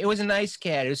was a nice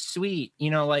cat. It was sweet,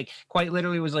 like quite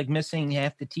literally was like missing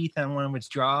half the teeth on one of its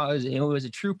jaws. It was a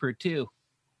trooper too.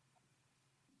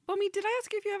 Bomi, did I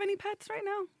ask you if you have any pets right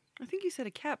now? I think you said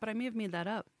a cat, but I may have made that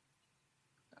up.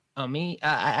 Oh, me?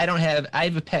 I don't have. I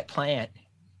have a pet plant.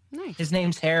 Nice. His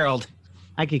name's Harold.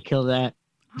 I could kill that.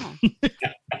 Oh.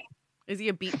 Is he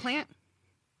a beet plant?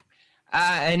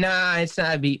 No, it's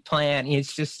not a beet plant.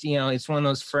 It's just, it's one of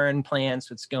those fern plants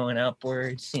that's going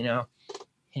upwards,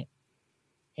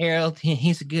 Harold,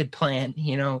 he's a good plant,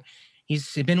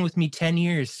 He's been with me 10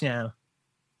 years now.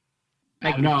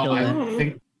 I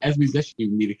think as a musician,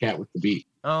 you need a cat with the beat.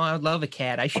 Oh, I would love a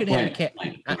cat. I should have a cat.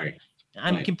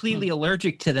 I'm completely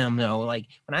allergic to them, though. Like,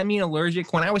 when I mean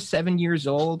allergic, when I was 7 years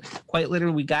old, quite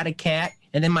literally, we got a cat,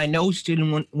 and then my nose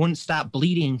wouldn't stop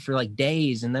bleeding for like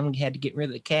days, and then we had to get rid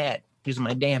of the cat because of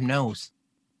my damn nose.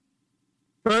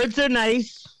 Birds are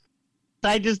nice.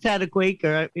 I just had a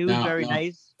Quaker. It was very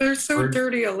nice. They're so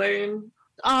dirty, Elaine.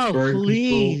 Oh,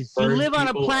 please. You live on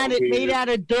a planet made out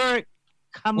of dirt.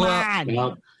 Come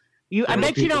on. I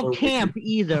bet you don't camp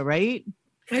either, right?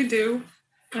 I do.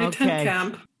 I tent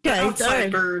camp. Okay,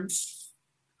 Outside birds.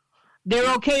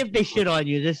 They're okay if they shit on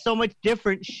you. There's so much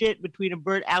different shit between a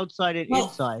bird outside and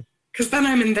inside. Because then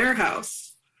I'm in their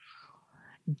house.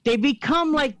 They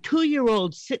become like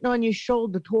 2-year-olds sitting on your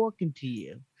shoulder talking to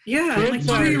you. Yeah, like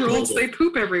 2-year-olds, they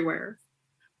poop everywhere.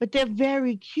 But they're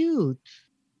very cute.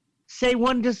 Say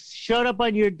one just showed up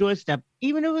on your doorstep,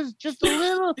 even if it was just a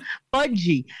little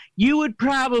budgie, you would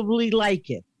probably like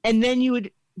it. And then you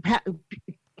would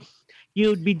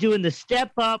you'd be doing the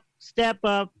step up,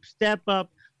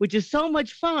 which is so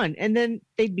much fun. And then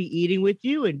they'd be eating with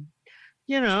you, and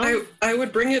I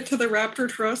would bring it to the Raptor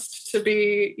Trust to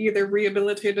be either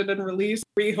rehabilitated and released,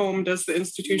 rehomed as the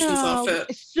institution saw fit.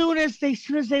 As soon as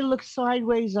they look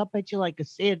sideways up at you like a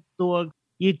sad dog,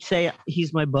 you'd say,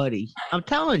 "He's my buddy." I'm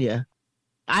telling you.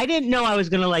 I didn't know I was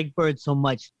gonna like birds so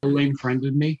much. Elaine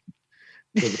friended me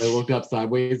because I looked up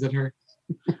sideways at her.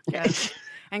 Yes.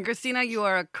 And Christina, you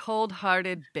are a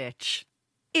cold-hearted bitch.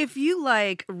 If you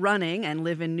like running and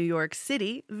live in New York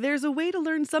City, there's a way to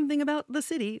learn something about the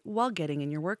city while getting in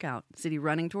your workout. City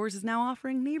Running Tours is now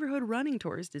offering neighborhood running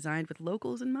tours designed with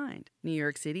locals in mind. New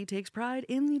York City takes pride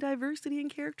in the diversity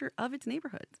and character of its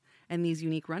neighborhoods, and these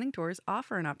unique running tours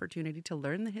offer an opportunity to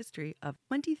learn the history of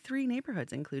 23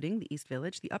 neighborhoods, including the East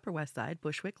Village, the Upper West Side,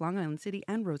 Bushwick, Long Island City,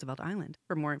 and Roosevelt Island.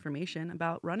 For more information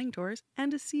about running tours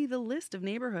and to see the list of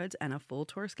neighborhoods and a full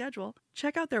tour schedule,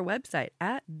 check out their website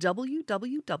at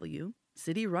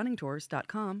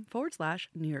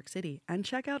www.cityrunningtours.com/New York City and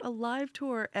check out a live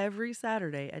tour every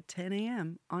Saturday at 10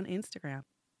 a.m. on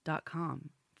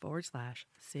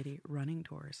Instagram.com/City Running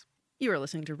Tours. You are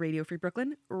listening to Radio Free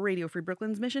Brooklyn. Radio Free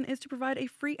Brooklyn's mission is to provide a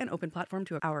free and open platform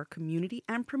to our community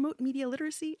and promote media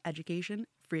literacy, education,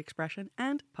 free expression,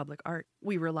 and public art.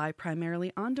 We rely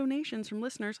primarily on donations from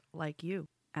listeners like you.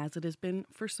 As it has been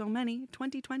for so many,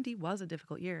 2020 was a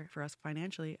difficult year for us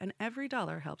financially, and every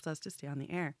dollar helps us to stay on the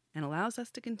air and allows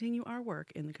us to continue our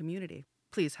work in the community.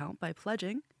 Please help by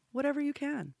pledging whatever you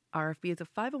can. RFB is a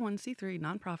 501c3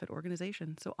 nonprofit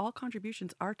organization, so all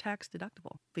contributions are tax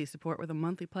deductible. Please support with a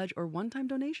monthly pledge or one-time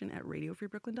donation at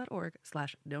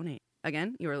radiofreebrooklyn.org/donate.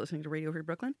 Again, you are listening to Radio Free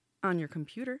Brooklyn on your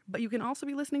computer, but you can also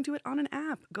be listening to it on an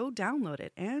app. Go download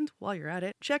it, and while you're at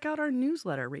it, check out our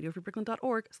newsletter,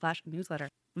 radiofreebrooklyn.org/newsletter.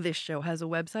 This show has a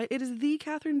website. It is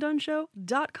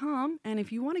thekatherinedunshow.com, and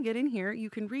if you want to get in here, you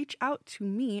can reach out to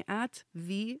me at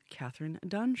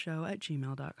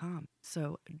thekatherinedunshow@gmail.com.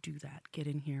 So do that. Get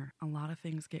in here. A lot of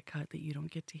things get cut that you don't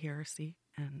get to hear or see,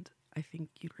 and I think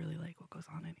you'd really like what goes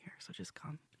on in here, so just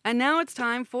come. And now it's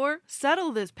time for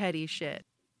Settle This Petty Shit.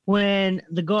 When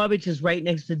the garbage is right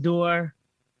next to the door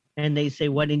and they say,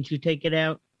 "Why didn't you take it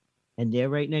out?" and they're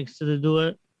right next to the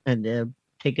door and they're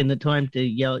taking the time to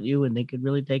yell at you and they could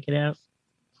really take it out.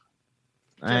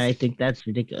 I think that's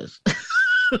ridiculous.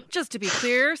 Just to be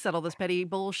clear, Settle This Petty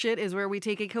Bullshit is where we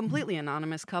take a completely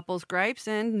anonymous couple's gripes,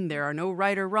 and there are no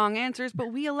right or wrong answers,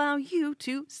 but we allow you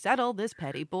to settle this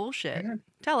petty bullshit.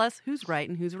 Tell us who's right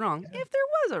and who's wrong, if there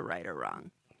was a right or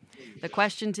wrong. The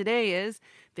question today is,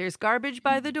 there's garbage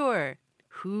by the door.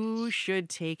 Who should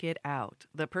take it out?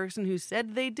 The person who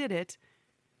said they did it.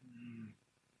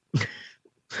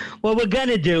 Well, we're going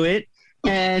to do it,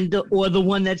 or the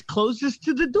one that's closest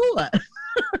to the door.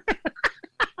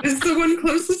 Is the one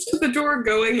closest to the door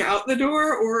going out the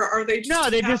door, or are they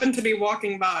just happen to be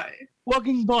walking by?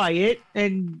 Walking by it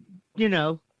and,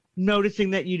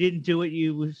 noticing that you didn't do what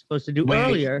you were supposed to do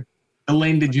earlier.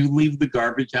 Elaine, did you leave the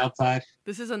garbage outside?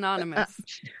 This is anonymous.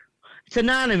 It's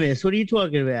anonymous. What are you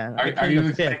talking about? Are you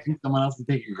expecting someone else to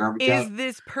take your garbage out? Is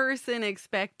this person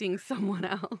expecting someone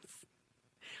else?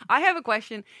 I have a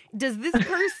question. Does this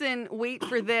person wait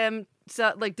for them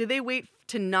to, do they wait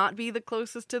to not be the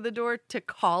closest to the door to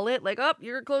call it? Like, oh,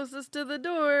 you're closest to the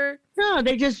door. No,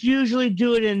 they just usually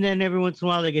do it, and then every once in a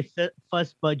while they get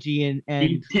fuss budgy and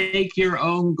you take your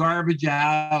own garbage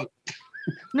out.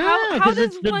 No, because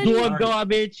it's the door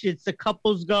garbage. It's the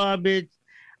couple's garbage.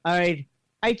 All right.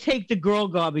 I take the girl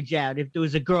garbage out if there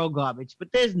was a girl garbage,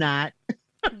 but there's not.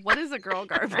 What is a girl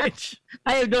garbage?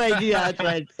 I have no idea. That's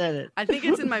why I said it. I think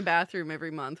it's in my bathroom every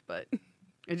month, but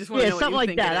I just want to know something what you like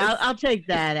think that. it is. I'll take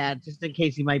that out just in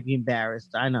case he might be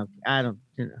embarrassed. I don't.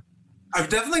 I've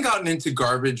definitely gotten into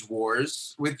garbage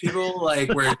wars with people,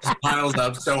 where it just piles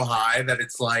up so high that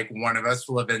it's like one of us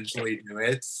will eventually do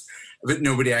it, but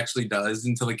nobody actually does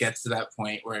until it gets to that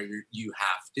point where you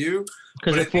have to.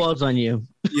 Because it falls on you.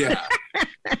 Yeah.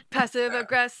 Passive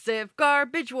aggressive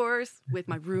garbage wars with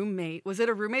my roommate. Was it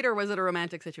a roommate or was it a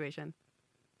romantic situation?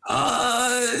 It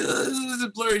was a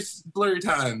blurry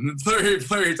time.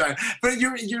 Blurry time. But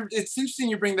it's interesting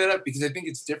you bring that up because I think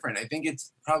it's different. I think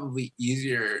it's probably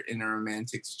easier in a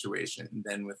romantic situation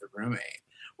than with a roommate.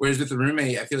 Whereas with a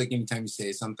roommate, I feel like anytime you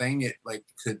say something, it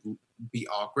could be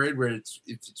awkward. Whereas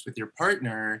if it's with your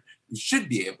partner, you should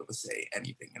be able to say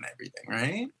anything and everything,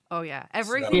 right? Oh yeah.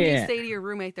 Everything you say to your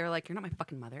roommate, they're like, "You're not my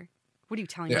fucking mother. What are you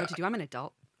telling me what to do? I'm an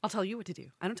adult. I'll tell you what to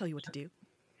do. I don't tell you what to do."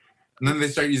 And then they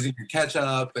start using your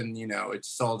ketchup, and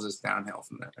it's all just downhill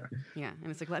from there. Yeah,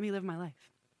 and it's like, let me live my life.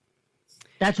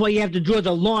 That's why you have to draw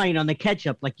the line on the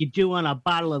ketchup, like you do on a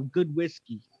bottle of good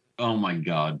whiskey. Oh my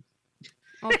God.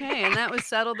 Okay, and that was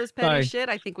settled this petty Sorry. shit.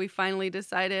 I think we finally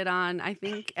decided on, I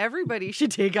think everybody should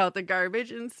take out the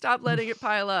garbage and stop letting it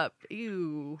pile up.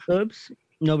 Ew. Oops.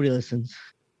 Nobody listens.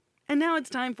 And now it's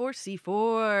time for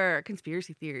C4,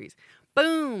 conspiracy theories.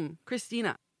 Boom,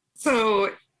 Christina.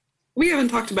 So we haven't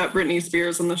talked about Britney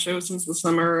Spears on the show since the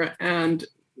summer, and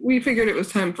we figured it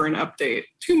was time for an update.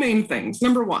 Two main things.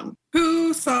 Number one,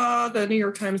 who saw the New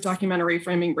York Times documentary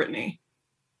Framing Britney?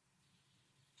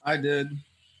 I did.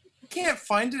 I can't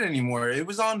find it anymore. It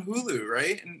was on Hulu,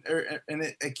 right?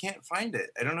 And I can't find it.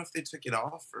 I don't know if they took it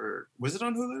off or was it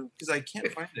on Hulu? Because I can't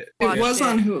find it. It was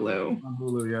on Hulu. On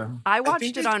Hulu, yeah. I watched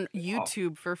think it they on took it off.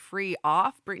 YouTube for free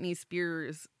off Britney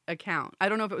Spears' account. I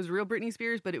don't know if it was real Britney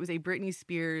Spears, but it was a Britney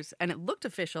Spears, and it looked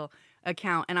official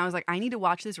account. And I was like, I need to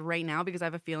watch this right now because I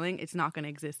have a feeling it's not going to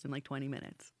exist in like 20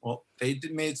 minutes. Well, they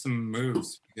made some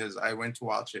moves because I went to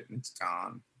watch it and it's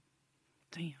gone.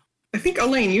 Damn. I think,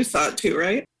 Elaine, you saw it too,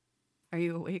 right? Are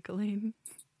you awake, Elaine?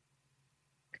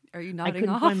 Are you I nodding couldn't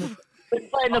off? couldn't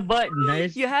find the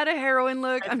button. You had a heroin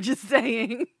look. I'm just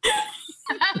saying.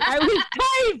 I was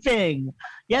typing.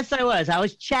 Yes, I was. I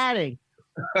was chatting.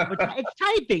 But it's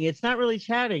typing. It's not really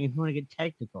chatting if you want to get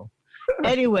technical.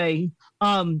 Anyway,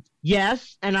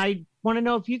 yes, and I want to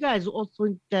know if you guys also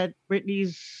think that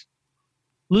Britney's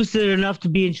lucid enough to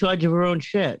be in charge of her own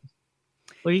shit.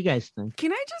 What do you guys think?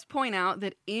 Can I just point out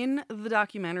that in the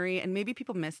documentary, and maybe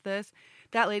people missed this,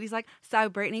 that lady's like,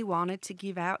 so Britney wanted to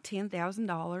give out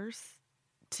 $10,000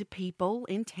 to people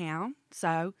in town.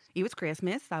 So it was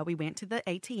Christmas. So we went to the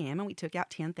ATM and we took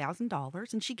out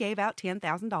 $10,000 and she gave out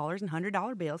 $10,000 and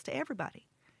 $100 bills to everybody.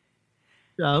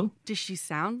 So? Does she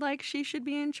sound like she should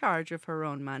be in charge of her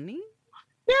own money?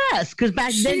 Yes, because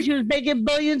back then she was making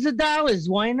billions of dollars.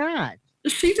 Why not?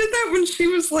 She did that when she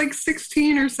was like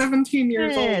 16 or 17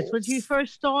 years old. Yes, when she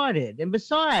first started. And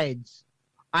besides,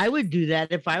 I would do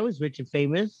that if I was rich and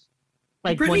famous.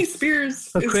 Like Britney once Spears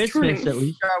for is Christmas turning. at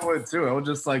least. I would too. I would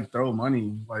just like throw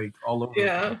money like all over.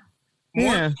 Yeah.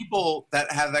 More people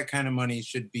that have that kind of money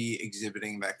should be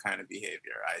exhibiting that kind of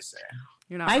behavior, I say.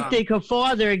 You're not I wrong. think her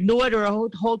father ignored her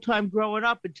whole time growing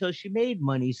up until she made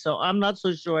money. So I'm not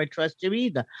so sure I trust him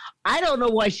either. I don't know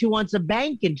why she wants a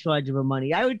bank in charge of her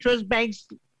money. I would trust banks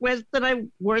worse than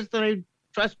I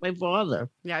trust my father.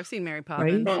 Yeah, I've seen Mary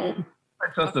Poppins. Right?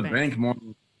 I trust the bank more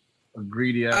than a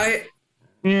greedy ass.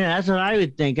 Yeah, that's what I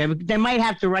would think. I mean, they might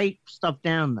have to write stuff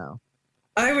down though.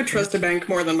 I would trust a bank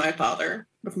more than my father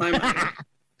with my money.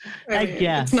 I mean,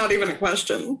 yeah. It's not even a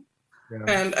question. Yeah.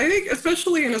 And I think,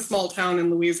 especially in a small town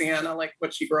in Louisiana, like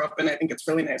what she grew up in, I think it's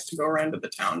really nice to go around to the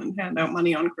town and hand out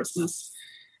money on Christmas.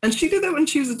 And she did that when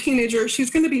she was a teenager. She's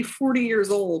going to be 40 years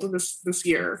old this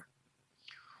year.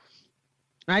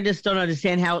 I just don't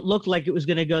understand how it looked like it was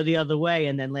going to go the other way,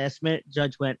 and then last minute,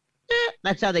 Judge went.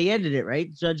 That's how they ended it,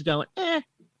 right? Judge going.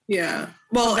 Yeah.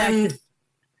 Well, and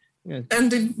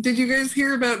did you guys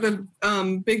hear about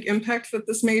the big impact that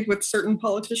this made with certain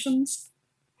politicians?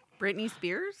 Britney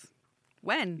Spears?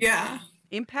 When? Yeah.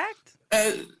 Impact?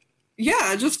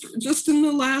 Yeah, just in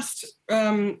the last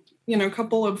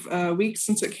couple of weeks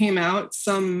since it came out,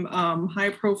 some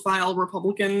high-profile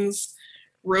Republicans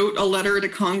wrote a letter to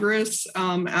Congress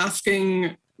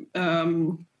asking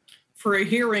for a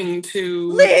hearing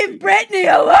to leave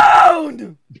Britney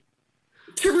alone.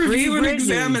 To review and Britney.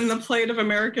 examine the plight of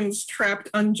Americans trapped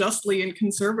unjustly in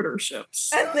conservatorships.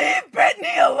 And leave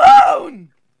Britney alone.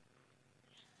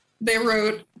 They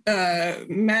wrote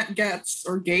Matt Gaetz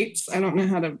or Gates. I don't know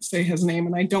how to say his name,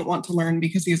 and I don't want to learn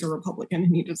because he's a Republican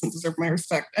and he doesn't deserve my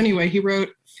respect. Anyway, he wrote,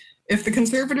 if the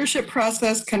conservatorship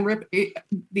process can rip the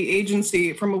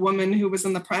agency from a woman who was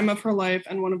in the prime of her life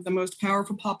and one of the most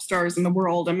powerful pop stars in the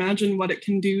world, imagine what it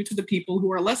can do to the people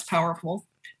who are less powerful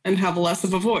and have less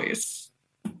of a voice.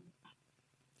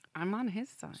 I'm on his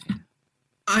side.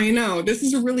 I know. This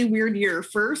is a really weird year.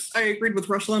 First, I agreed with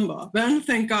Rush Limbaugh. Then,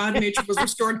 thank God, nature was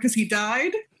restored because he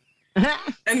died.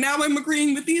 And now I'm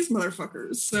agreeing with these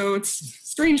motherfuckers. So it's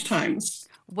strange times.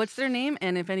 What's their name?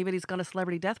 And if anybody's got a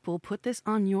celebrity death pool, put this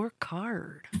on your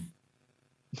card.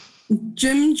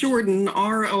 Jim Jordan,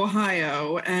 R.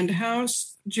 Ohio, and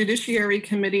House Judiciary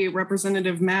Committee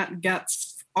Representative Matt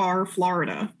Gaetz, R.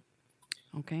 Florida.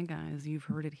 Okay, guys, you've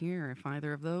heard it here. If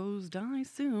either of those die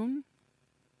soon,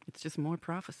 it's just more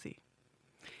prophecy.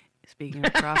 Speaking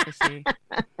of prophecy,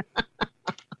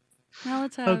 now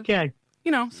let's have,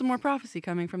 some more prophecy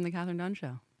coming from the Catherine Dunn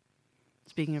Show.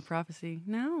 Speaking of prophecy,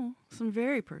 now some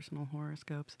very personal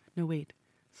horoscopes. No, wait,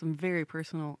 some very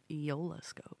personal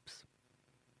Eola-scopes.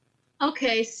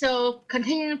 Okay, so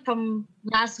continuing from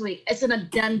last week, it's an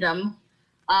addendum.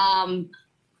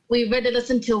 We already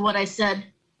listened to what I said,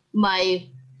 my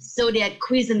Zodiac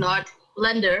Cuisinart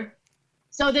blender.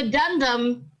 So the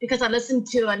addendum, because I listened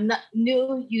to a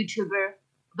new YouTuber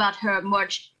about her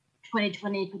March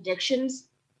 2020 predictions,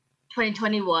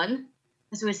 2021,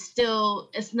 because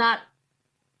it's not,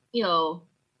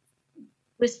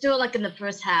 we're still like in the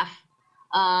first half.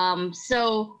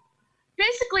 So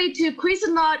basically to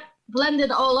Cuisinart blend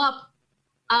it all up,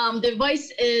 the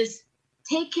advice is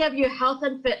take care of your health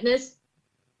and fitness,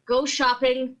 go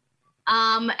shopping,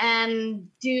 and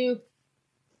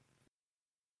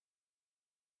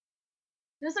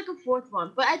there's like a fourth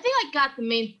one, but I think I got the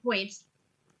main points.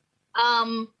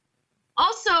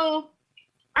 Also,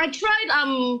 I tried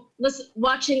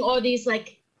watching all these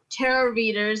like tarot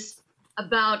readers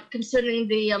concerning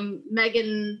the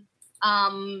Meghan,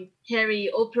 Harry,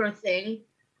 Oprah thing.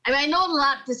 I mean, I know a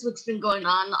lot this week's been going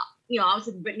on.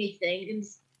 Obviously the Britney thing, and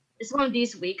it's one of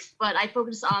these weeks, but I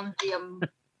focused on the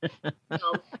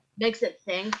Megxit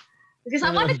thing because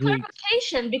I wanted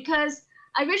clarification because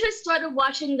I originally started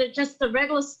watching just the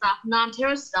regular stuff,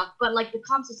 non-tarot stuff, but like the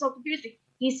comments are so confusing.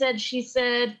 He said, she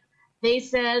said, they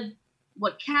said,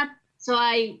 what cat? So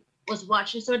I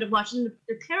started watching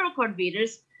the tarot card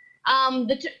readers.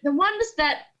 The ones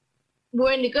that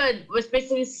were any good was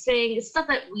basically saying stuff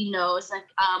that we know. It's like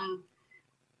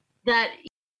that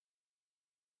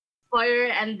fire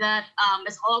and that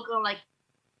it's all gonna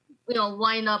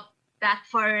wind up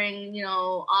backfiring,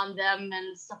 on them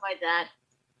and stuff like that.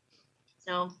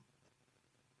 So,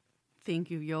 thank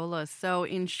you, Yola. So,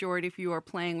 in short, if you are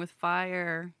playing with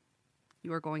fire,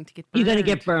 you are going to get burned. You're going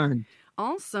to get burned.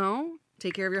 Also,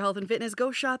 take care of your health and fitness,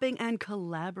 go shopping, and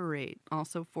collaborate.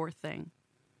 Also, fourth thing.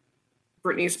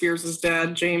 Britney Spears'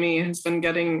 dad, Jamie, has been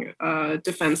getting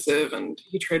defensive, and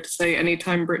he tried to say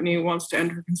anytime Britney wants to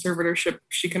end her conservatorship,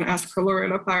 she can ask her lawyer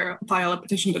to file a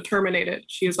petition to terminate it.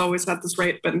 She has always had this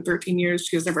right, but in 13 years,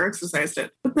 she has never exercised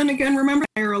it. But then again, remember,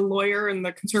 I hired a lawyer, and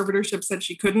the conservatorship said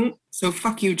she couldn't. So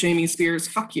fuck you, Jamie Spears.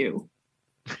 Fuck you.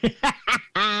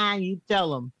 You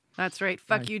tell him. That's right.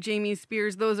 Fuck you, Jamie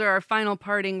Spears. Those are our final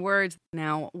parting words.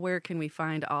 Now, where can we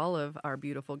find all of our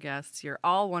beautiful guests? You're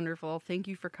all wonderful. Thank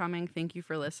you for coming. Thank you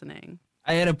for listening.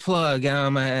 I had a plug.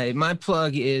 My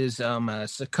plug is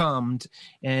Succumbed,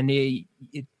 and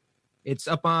it's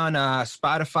up on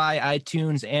Spotify,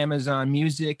 iTunes, Amazon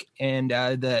Music, and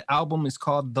the album is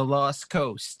called The Lost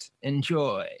Coast.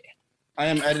 Enjoy. I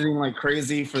am editing like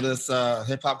crazy for this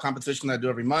hip-hop competition that I do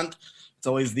every month. It's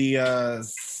always the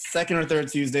second or third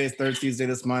Tuesday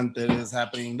this month. It is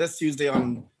happening this Tuesday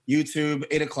on YouTube,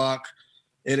 8 o'clock.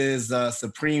 It is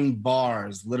Supreme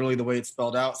Bars, literally the way it's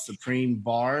spelled out, Supreme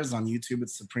Bars. On YouTube,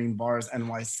 it's Supreme Bars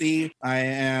NYC. I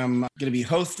am going to be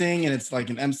hosting, and it's like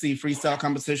an MC freestyle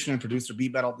competition and producer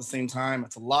beat battle at the same time.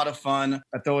 It's a lot of fun.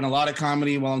 I throw in a lot of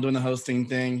comedy while I'm doing the hosting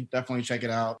thing. Definitely check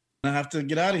it out. I have to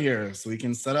get out of here so we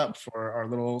can set up for our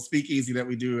little speakeasy that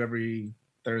we do every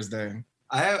Thursday.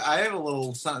 I have a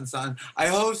little something. I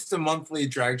host a monthly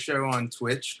drag show on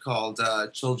Twitch called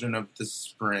Children of the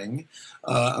Spring.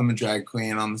 I'm a drag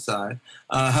queen on the side.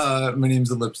 My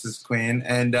name's Ellipsis Queen.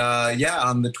 And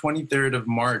on the 23rd of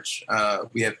March,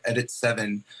 we have Edit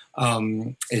 7.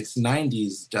 It's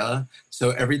 90s, duh. So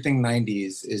everything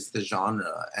 90s is the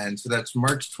genre. And so that's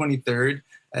March 23rd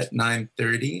at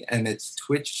 9:30. And it's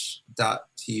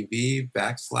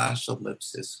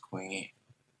twitch.tv/Ellipsis Queen.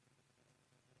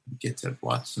 Get to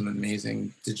watch some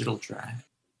amazing digital drag.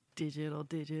 Digital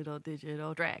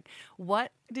drag.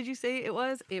 What did you say it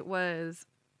was? It was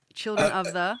Children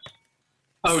of the...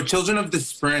 Oh, Children of the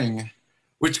Spring,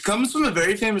 which comes from a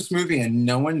very famous movie, and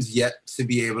no one's yet to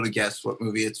be able to guess what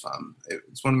movie it's from.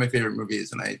 It's one of my favorite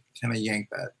movies, and I kind of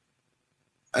yanked that.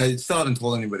 I still haven't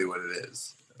told anybody what it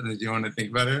is. Do you want to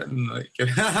think about it?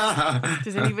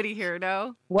 Does anybody here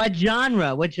know? What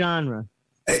genre?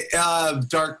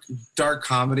 Dark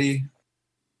comedy.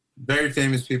 Very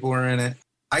famous people were in it.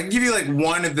 I can give you like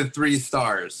one of the 3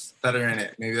 stars that are in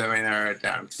it. Maybe that might narrow it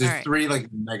down. Because there's 3 like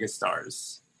mega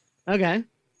stars. Okay.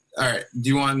 All right. Do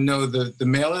you want to know the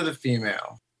male or the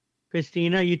female?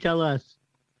 Christina, you tell us.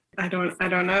 I don't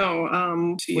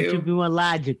know. What would be more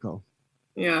logical?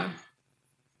 Yeah.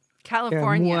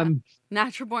 California.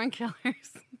 Natural Born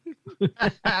Killers.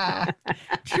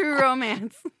 True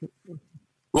Romance.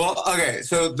 Well, okay,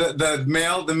 so the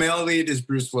male lead is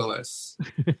Bruce Willis.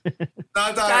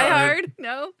 Not Die Hard?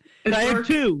 No. Die Hard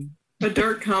 2. A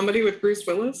dark comedy with Bruce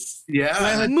Willis?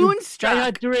 Yeah. Moonstruck. Die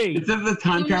Hard 3. Is that the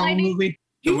time travel movie?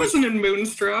 He wasn't in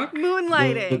Moonstruck.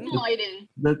 Moonlighting.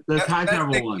 The time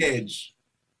travel one. Cage.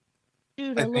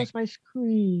 Dude, I lost my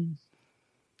screen.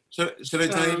 Should I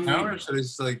tell you now, or should I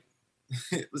just like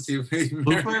let's see if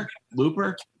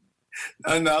Looper?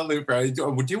 No, not Looper.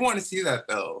 Would you want to see that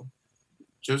though?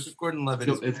 Joseph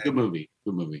Gordon-Levitt. It's a good movie.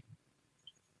 Good movie.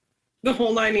 The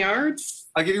whole 9 yards.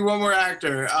 I'll give you one more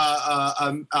actor.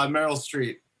 Meryl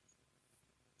Streep.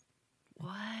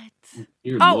 What?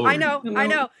 Dear Oh, Lord. I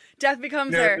know. Death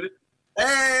Becomes Her.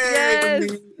 Hey!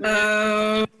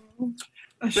 Yes.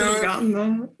 I should have gotten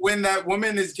that. When that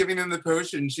woman is giving them the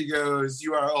potion, she goes,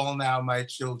 "You are all now my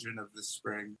children of the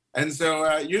spring." And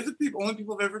so you're the only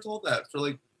people I've ever told that for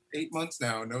like 8 months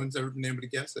now. No one's ever been able to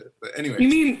guess it. But anyway. You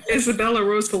mean Isabella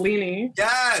Rossellini?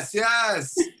 Yes.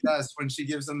 When she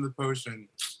gives them the potion.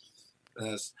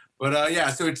 Yes. But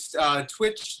so it's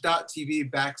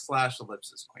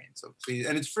twitch.tv/ellipsis queen. So please,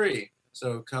 and it's free.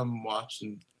 So come watch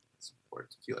and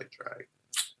support if you like drag.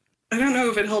 I don't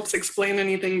know if it helps explain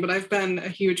anything, but I've been a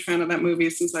huge fan of that movie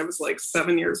since I was like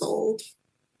 7 years old.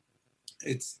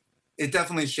 It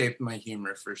definitely shaped my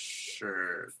humor for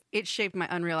sure. It shaped my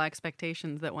unreal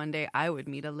expectations that one day I would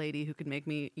meet a lady who could make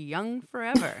me young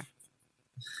forever.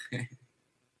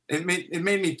 It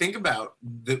made me think about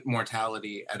the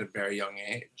mortality at a very young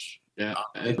age. Yeah,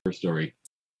 that's her story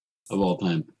of all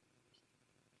time.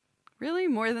 Really?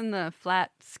 More than the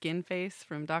flat skin face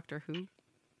from Doctor Who?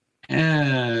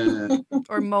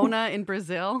 Or Mona in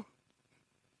Brazil?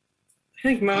 I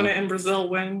think Mona in Brazil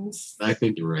wins. I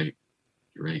think you're right.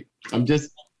 You're right. I'm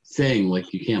just saying,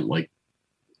 like, you can't, like,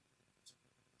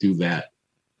 do that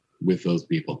with those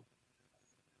people.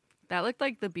 That looked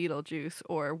like the Beetlejuice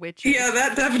or Witches. Yeah,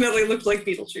 that definitely looked like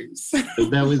Beetlejuice.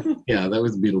 That was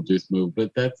a Beetlejuice move,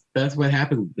 but that's what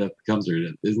happens with Death Becomes Her,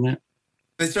 isn't it?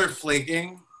 They start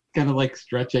flaking. Kind of like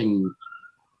stretching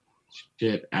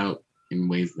shit out in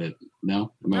ways that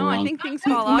no, am I wrong? I think things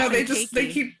fall off. No,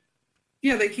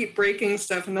 they keep breaking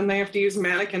stuff, and then they have to use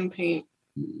mannequin paint.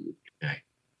 Okay,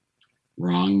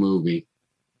 wrong movie.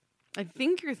 I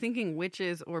think you're thinking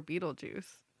Witches or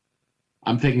Beetlejuice.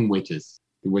 I'm thinking Witches.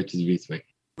 The Witches of Eastwick.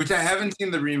 Which I haven't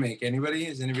seen the remake. Anybody?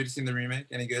 Has anybody seen the remake?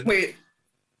 Any good? Wait,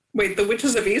 The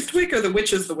Witches of Eastwick or The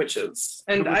Witches?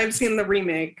 And I've seen the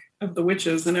remake of The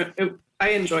Witches, and I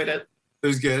enjoyed it. It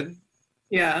was good?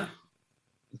 Yeah.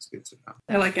 That's good to know.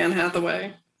 I like Anne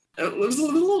Hathaway. It was a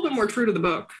little bit more true to the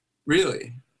book.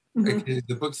 Really? Mhm. Okay,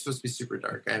 the book's supposed to be super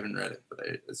dark. I haven't read it, but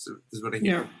this is what I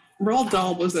hear. Yeah. Roald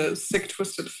Dahl was a sick,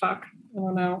 twisted fuck. I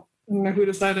don't know who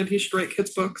decided he should write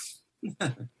kids' books.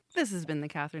 This has been the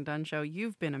Catherine Dunn Show.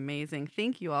 You've been amazing.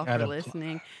 Thank you all for Adam.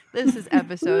 listening. This is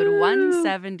episode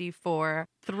 174,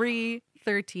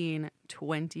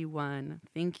 3/13/21.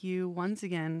 Thank you once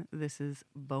again. This is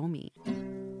Bomi.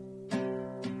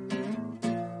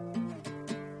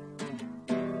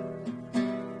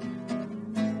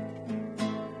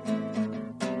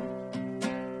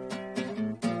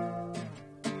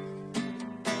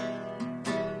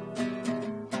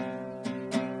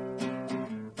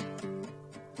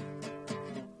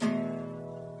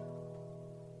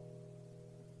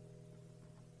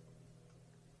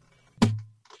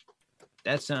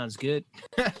 That sounds good.